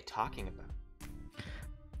 "What are they talking about?"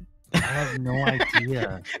 I have no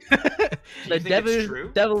idea.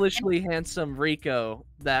 The devilishly handsome Reeko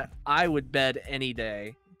that I would bed any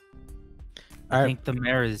day. I think the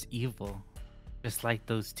mayor is evil, just like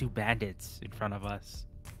those two bandits in front of us.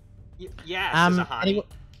 Yeah, says Ahani.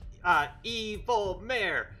 Evil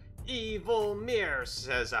mayor,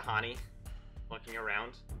 says Ahani, looking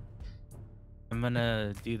around. I'm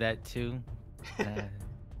gonna do that too.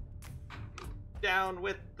 Down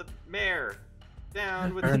with the mayor.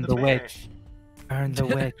 Down with Burn the witch. Burn the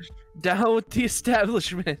witch. Down with the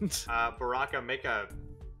establishment. Baraka, make a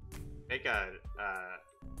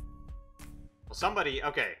well, somebody,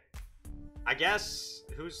 okay. I guess,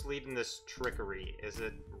 who's leading this trickery? Is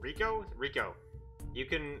it Reeko? Reeko, you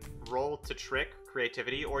can roll to trick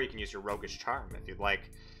creativity, or you can use your roguish charm if you'd like.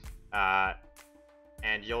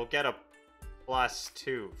 And you'll get a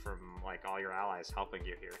 +2 from, like, all your allies helping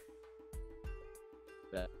you here.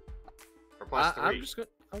 Yeah. Or +3.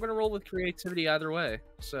 I'm gonna roll with creativity either way,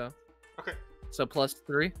 so. Okay. So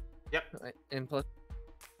 +3? Yep. And plus.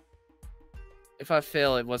 If I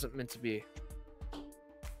fail, it wasn't meant to be.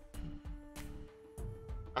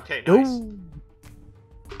 Okay, nice. Ooh.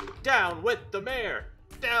 Down with the mayor!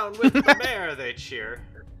 Down with the mayor, they cheer.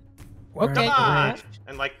 Okay. Come on!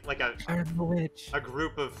 And like a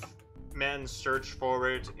group of men surge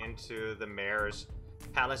forward into the mayor's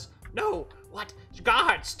palace. No! What?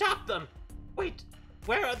 Guards! Stop them! Wait,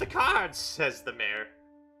 where are the cards? Says the mayor.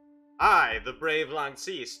 I, the brave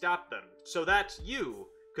Langtze, stopped them, so that you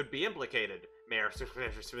could be implicated, Mayor.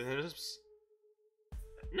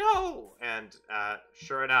 No! And,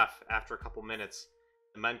 sure enough, after a couple minutes,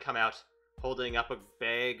 the men come out holding up a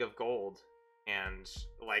bag of gold and,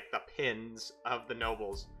 like, the pins of the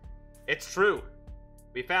nobles. It's true!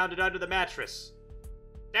 We found it under the mattress.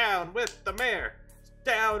 Down with the mayor!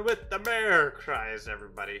 Down with the mayor! Cries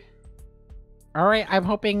everybody. Alright, I'm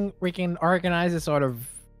hoping we can organize a sort of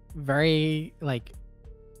very, like,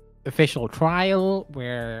 official trial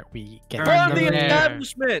where we get... Burn the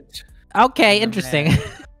establishment! Okay, interesting.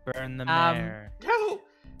 Burn the mayor. No!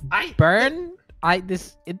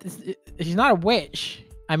 She's not a witch.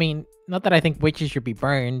 I mean, not that I think witches should be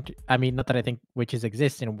burned. I mean, not that I think witches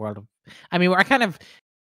exist in a world of... I mean, I kind of...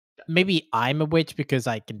 Maybe I'm a witch because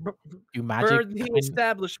I can do magic. Burn the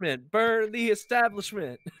establishment! Burn the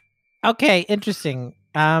establishment! Okay, interesting.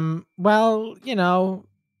 Well,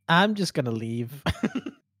 I'm just gonna leave.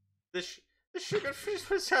 The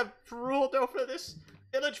sugarfishers have ruled over this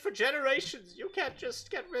village for generations. You can't just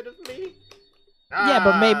get rid of me. Yeah,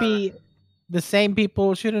 but maybe the same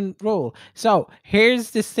people shouldn't rule. So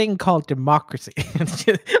here's this thing called democracy.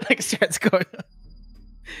 Like starts going. Yeah,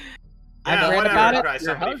 I've read whatever, about it. cries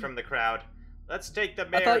somebody from the crowd. Let's take the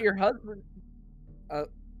mayor. I thought your husband.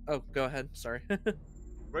 Oh, go ahead. Sorry.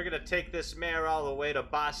 We're gonna take this mayor all the way to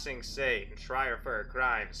Ba Sing Se and try her for her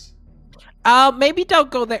crimes. Maybe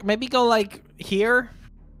don't go there. Maybe go like here,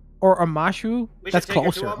 or Amashu. We That's should take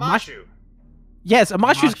closer. her to Amashu. Yes,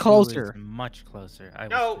 Amashu's Is closer. much closer.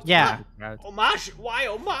 No. Yeah. Omashu. Why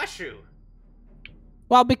Omashu?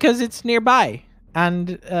 Well, because it's nearby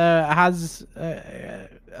and has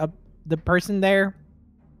the person there,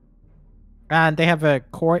 and they have a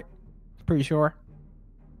court. Pretty sure.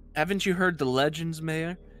 Haven't you heard the legends,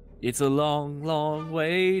 Mayor? It's a long, long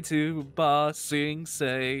way to Ba Sing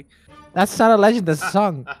Se. That's not a legend. That's a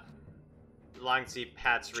song. Longseat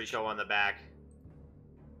pats Reeko on the back.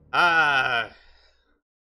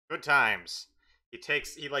 Good times.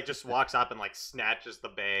 He like just walks up and like snatches the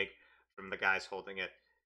bag from the guys holding it,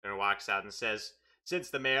 and walks out and says, "Since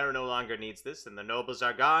the mayor no longer needs this and the nobles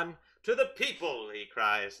are gone, to the people!" he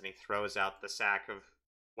cries, and he throws out the sack of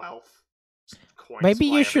wealth. Coins Maybe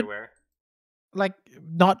fly you should everywhere. like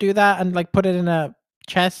not do that and like put it in a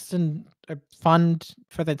chest and a fund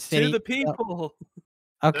for the city. To the people.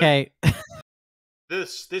 Okay.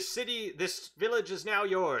 This village is now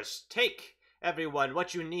yours. Take, everyone,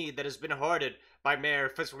 what you need that has been hoarded by Mayor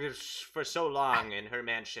for so long in her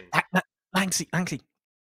mansion. Lanxy,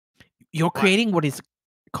 you're creating what is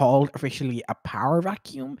called officially a power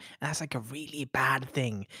vacuum, and that's like a really bad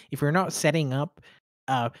thing. If you're not setting up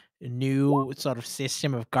a new sort of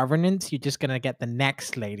system of governance, you're just gonna get the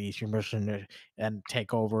next ladies you're mission and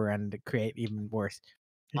take over and create even worse.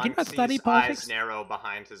 Did you not study politics? Eyes narrow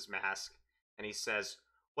behind his mask, and he says,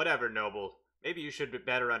 "Whatever, noble. Maybe you should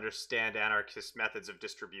better understand anarchist methods of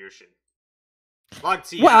distribution."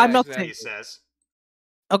 Longseat, well, I'm not he saying. says.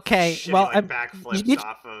 Okay, Shitty, well, like, backflips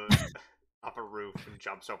off a roof and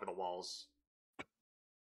jumps over the walls.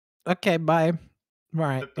 Okay, bye.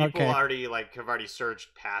 Right. The people okay. have already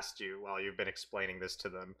surged past you while you've been explaining this to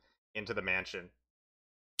them into the mansion.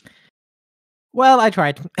 Well, I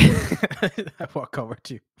tried. I walk over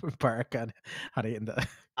to Birch and Honey in the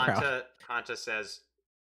crowd. Hanta says,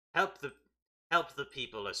 "Help the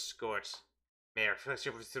people escort Mayor to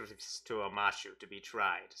Amashu to be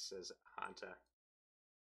tried," says Hanta.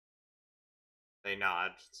 They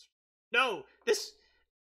nod. "No,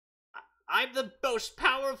 I'm the most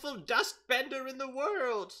powerful dustbender in the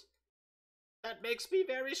world. That makes me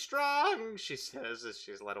very strong," she says as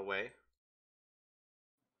she's led away.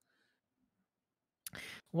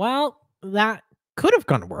 Well, that could have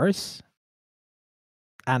gone worse.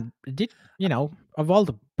 And it did, of all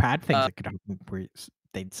the bad things that could happen, we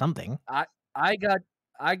did something. I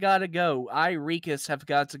gotta go. I Reekus have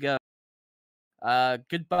got to go.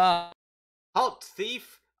 Goodbye. Halt,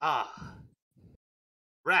 thief!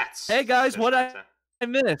 Rats. Hey guys, what I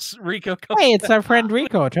miss? Reeko. Hey, it's our friend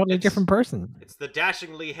Reeko, a totally different person. It's the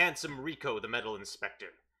dashingly handsome Reeko, the metal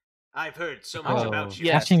inspector. I've heard so much about you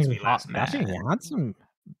yes. since we last met. Dashingly handsome.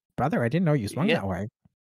 Brother, I didn't know you swung that way.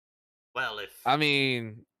 Well, I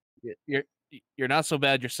mean, you're not so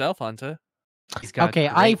bad yourself, Hanta. Okay,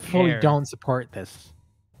 I fully don't support this.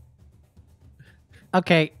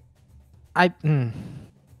 Okay,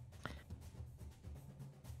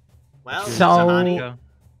 Well, so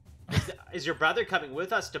is your brother coming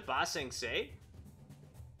with us to Ba Sing Se?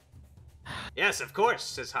 Yes, of course,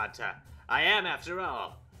 says Hanta. I am, after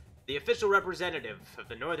all, the official representative of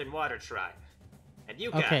the Northern Water Tribe. And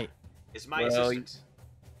Yuka is my assistant.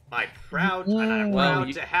 And I'm proud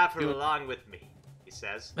to have her along with me, he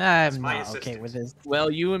says. I'm not okay with this. Well,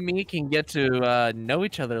 you and me can get to know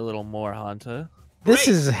each other a little more, Hanta. This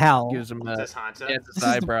is hell. Gives him says Hanta. his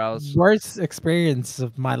eyebrows. Is the worst experience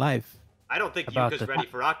of my life. I don't think Yuka's ready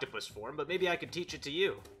for octopus form, but maybe I could teach it to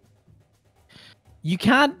you. You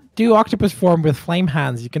can't do octopus form with flame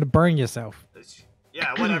hands. You're gonna burn yourself.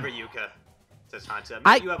 Yeah, whatever, Yuka, says Hanta.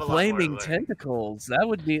 Maybe you have a lot flaming more to learn. tentacles. That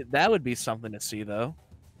would be something to see, though.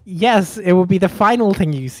 Yes, it will be the final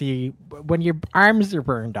thing you see when your arms are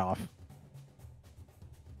burned off.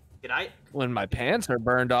 When my pants are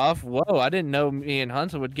burned off. Whoa! I didn't know me and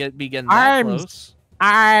Hanta would be getting that close.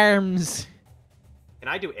 Arms. Can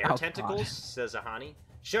I do air tentacles? Says Ahani.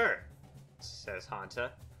 Sure, says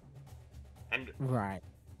Hanta. And right.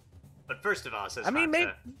 But first of all, says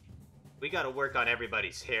Hanta, we got to work on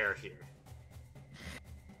everybody's hair here.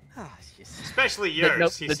 Especially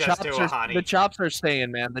yours, he says to Ahani. The chops are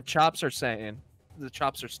staying, man. The chops are staying. the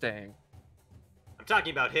chops are staying. I'm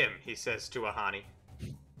talking about him, he says to Ahani.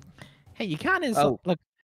 Hey, you can't insult. Look,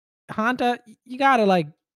 Hanta, you gotta like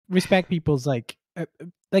respect people's like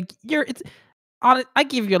you're. It's. I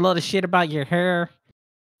give you a lot of shit about your hair.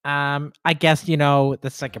 I guess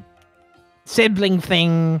that's like a sibling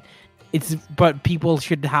thing. But people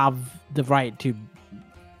should have the right to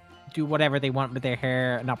do whatever they want with their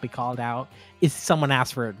hair and not be called out. If someone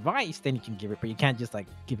asks for advice, then you can give it, but you can't just like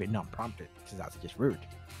give it non-prompted because that's just rude.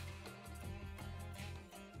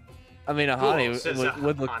 I mean, Ahani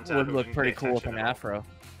would look pretty cool with an all. afro.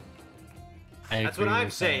 That's what I'm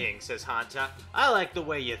saying, says Hanta. I like the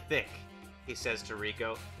way you think, he says to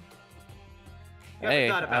Reeko. You ever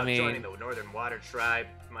thought about joining the Northern Water Tribe,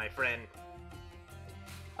 my friend?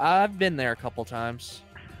 I've been there a couple times.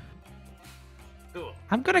 Cool.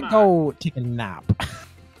 I'm gonna go take a nap.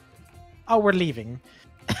 Oh, we're leaving.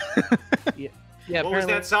 Yeah. What was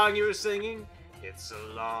that song you were singing? It's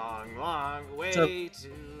a long, long way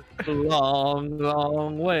to... long,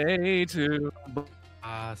 long way to...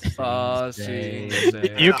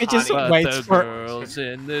 You could just wait for... girls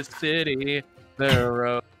in the city,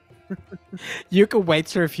 they're... You could wait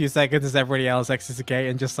for a few seconds as everybody else exits the gate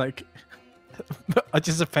and just like...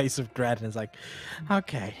 just a face of dread and it's like,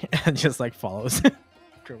 okay, and just like follows.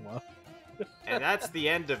 And that's the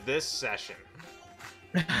end of this session.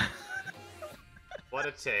 What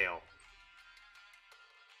a tale.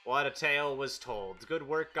 What a tale was told. Good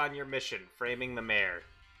work on your mission, framing the mayor.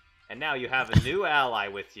 And now you have a new ally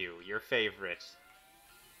with you, your favorite.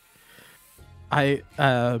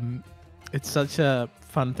 It's such a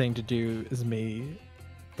fun thing to do as me,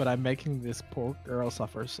 but I'm making this poor girl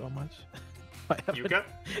suffer so much. Yuka?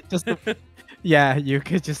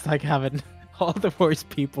 Yuka just like having all the worst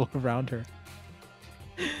people around her.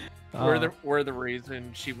 We're the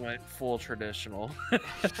reason she went full traditional.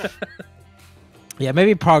 Yeah,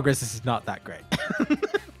 maybe progress is not that great.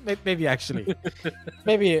 maybe actually,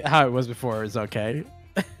 maybe how it was before is okay.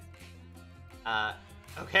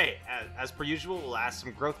 Okay, as per usual, we'll ask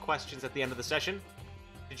some growth questions at the end of the session.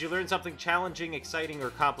 Did you learn something challenging, exciting,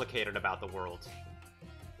 or complicated about the world?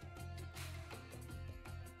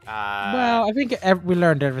 Well, I think we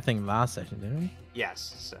learned everything last session, didn't we?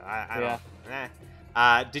 Yes. So I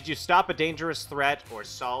don't. Did you stop a dangerous threat or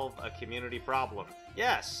solve a community problem?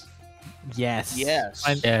 Yes. Yes. Yes.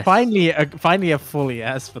 Yes. Finally a full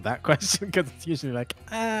yes for that question, because it's usually like,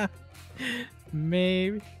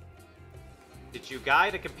 maybe. Did you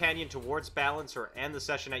guide a companion towards balance or end the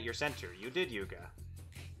session at your center? You did, Yuka.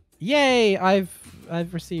 Yay!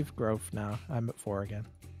 I've received growth now. I'm at 4 again.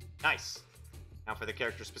 Nice. Now for the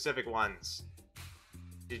character-specific ones.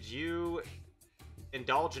 Did you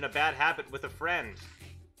indulge in a bad habit with a friend?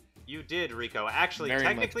 You did, Reeko. Actually,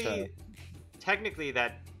 technically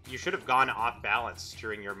that you should have gone off balance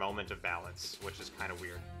during your moment of balance, which is kind of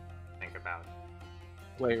weird to think about.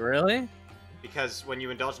 Wait, really? Because when you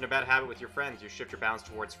indulge in a bad habit with your friends, you shift your balance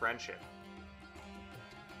towards friendship.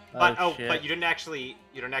 But but you didn't actually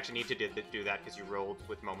need to do that because you rolled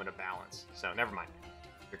with moment of balance. So never mind.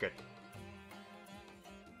 You're good.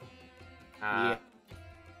 Yeah.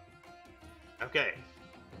 Okay.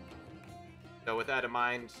 So with that in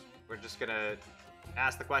mind, we're just gonna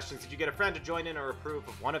ask the questions. Did you get a friend to join in or approve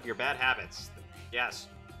of one of your bad habits? Yes.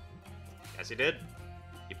 Yes, he did.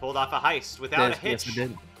 He pulled off a heist without a hitch. Yes, he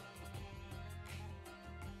did.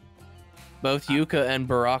 Both Yuka and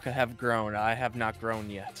Baraka have grown. I have not grown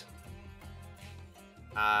yet.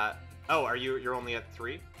 You're only at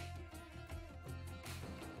 3?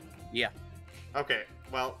 Yeah. Okay.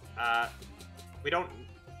 Well,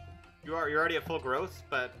 you're already at full growth,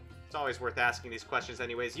 but it's always worth asking these questions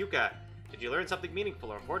anyways. Yuka, did you learn something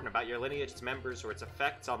meaningful or important about your lineage, its members, or its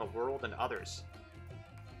effects on the world and others?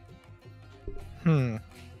 No,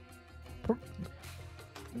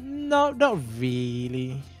 not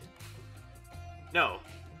really. No.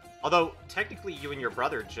 Although, technically, you and your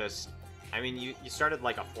brother you started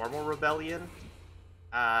like a formal rebellion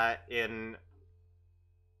in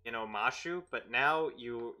Omashu, but now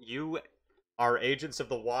you are agents of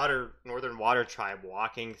the Northern Water Tribe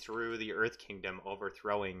walking through the Earth Kingdom,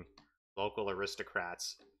 overthrowing local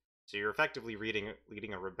aristocrats. So you're effectively leading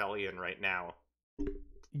a rebellion right now.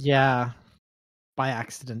 Yeah. By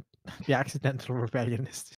accident. The accidental rebellion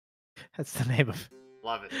that's the name of.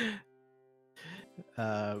 Love it.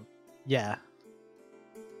 Yeah.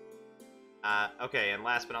 Okay, and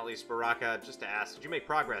last but not least, Baraka, just to ask, did you make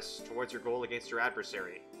progress towards your goal against your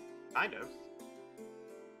adversary? Kind of.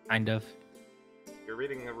 Kind of. You're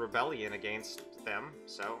leading a rebellion against them,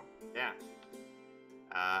 so, yeah.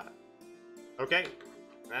 Okay,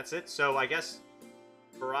 that's it. So I guess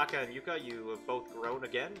Baraka and Yuka, you have both grown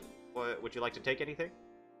again. Would you like to take anything?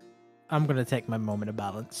 I'm gonna take my moment of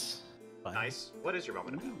balance. Fine. Nice. What is your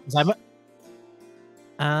moment of balance? Is that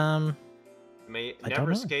You may I never don't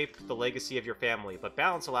know. escape the legacy of your family, but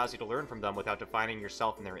balance allows you to learn from them without defining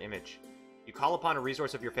yourself in their image. You call upon a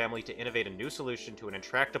resource of your family to innovate a new solution to an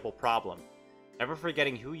intractable problem, never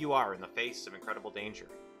forgetting who you are in the face of incredible danger.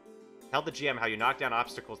 Tell the GM how you knock down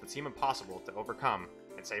obstacles that seem impossible to overcome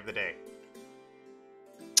and save the day.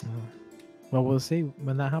 Well, we'll see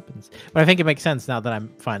when that happens. But I think it makes sense now that I'm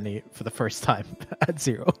finally, for the first time, at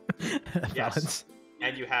 0 Yes. balance.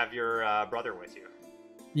 And you have your brother with you.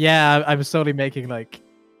 Yeah, I'm slowly making, like,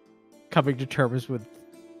 coming to terms with,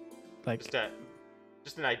 like...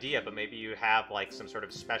 Just an idea, but maybe you have, like, some sort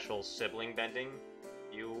of special sibling bending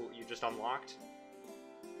you just unlocked.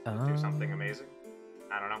 Do something amazing.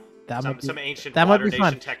 I don't know. Some ancient modern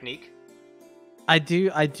nation technique. I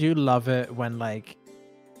do love it when, like,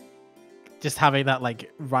 just having that,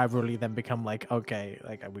 like, rivalry then become like, okay,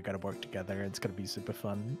 like, we gotta work together. It's gonna be super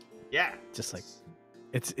fun. Yeah. Just like,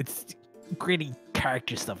 it's gritty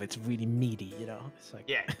character stuff. It's really meaty, you know. It's like,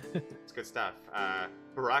 yeah, it's good stuff.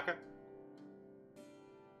 Baraka.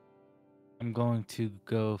 I'm going to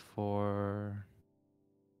go for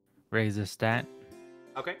raise a stat.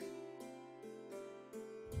 Okay.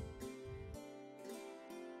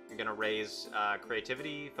 I'm gonna raise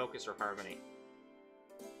creativity, focus, or harmony.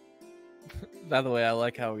 By the way, I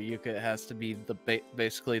like how Yuka has to be the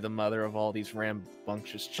basically the mother of all these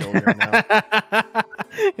rambunctious children now.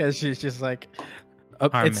 Yeah, she's just like,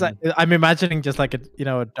 Harmony. it's like I'm imagining just like a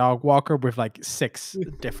dog walker with like 6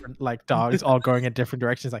 different like dogs all going in different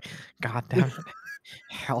directions. Like, God damn it,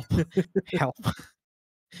 help, help!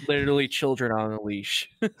 Literally children on a leash.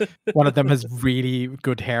 One of them has really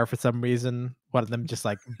good hair for some reason. One of them just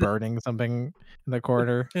like burning something in the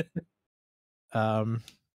corner.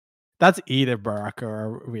 That's either Baraka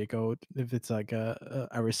or Reeko. If it's like a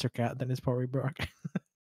aristocrat, then it's probably Baraka.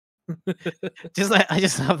 Just like I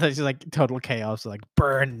just love that she's like total chaos, like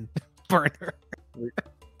burn her. And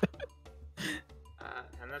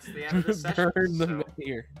that's the end of the session. Burn So, them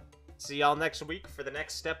here. see y'all next week for the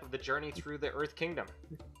next step of the journey through the Earth Kingdom.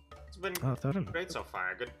 It's been great so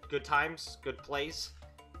far. Good times, good plays.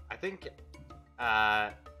 I think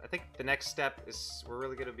the next step is we're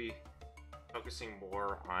really gonna be focusing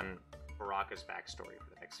more on Baraka's backstory for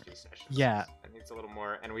the next few sessions. Yeah. It needs a little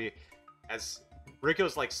more, and as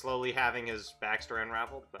Riko's like slowly having his backstory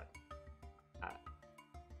unraveled, but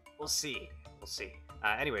we'll see.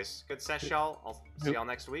 Anyways, good sesh, y'all. I'll see y'all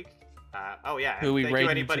next week. Oh yeah,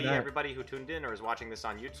 and thank you everybody who tuned in or is watching this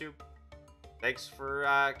on YouTube. Thanks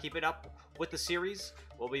for keeping up with the series.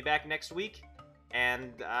 We'll be back next week,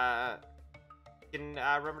 and you can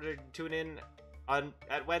remember to tune in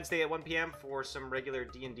at Wednesday at 1 p.m. for some regular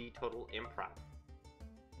D&D Total Improv.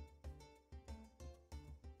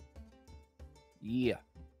 Yeah.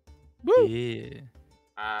 Woo! Yeah.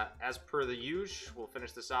 As per the usual, we'll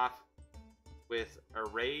finish this off with a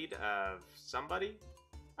raid of somebody.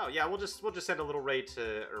 Oh yeah, we'll just send a little raid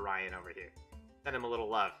to Orion over here. Send him a little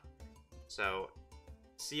love. So,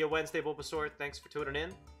 see you Wednesday, Bulbasaur. Thanks for tuning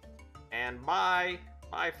in. And bye,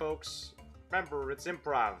 folks. Remember, it's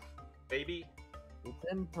improv, baby. It's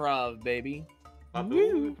improv, baby.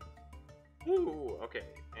 Woo! Woo! Okay,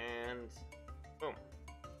 and boom.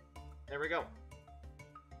 There we go.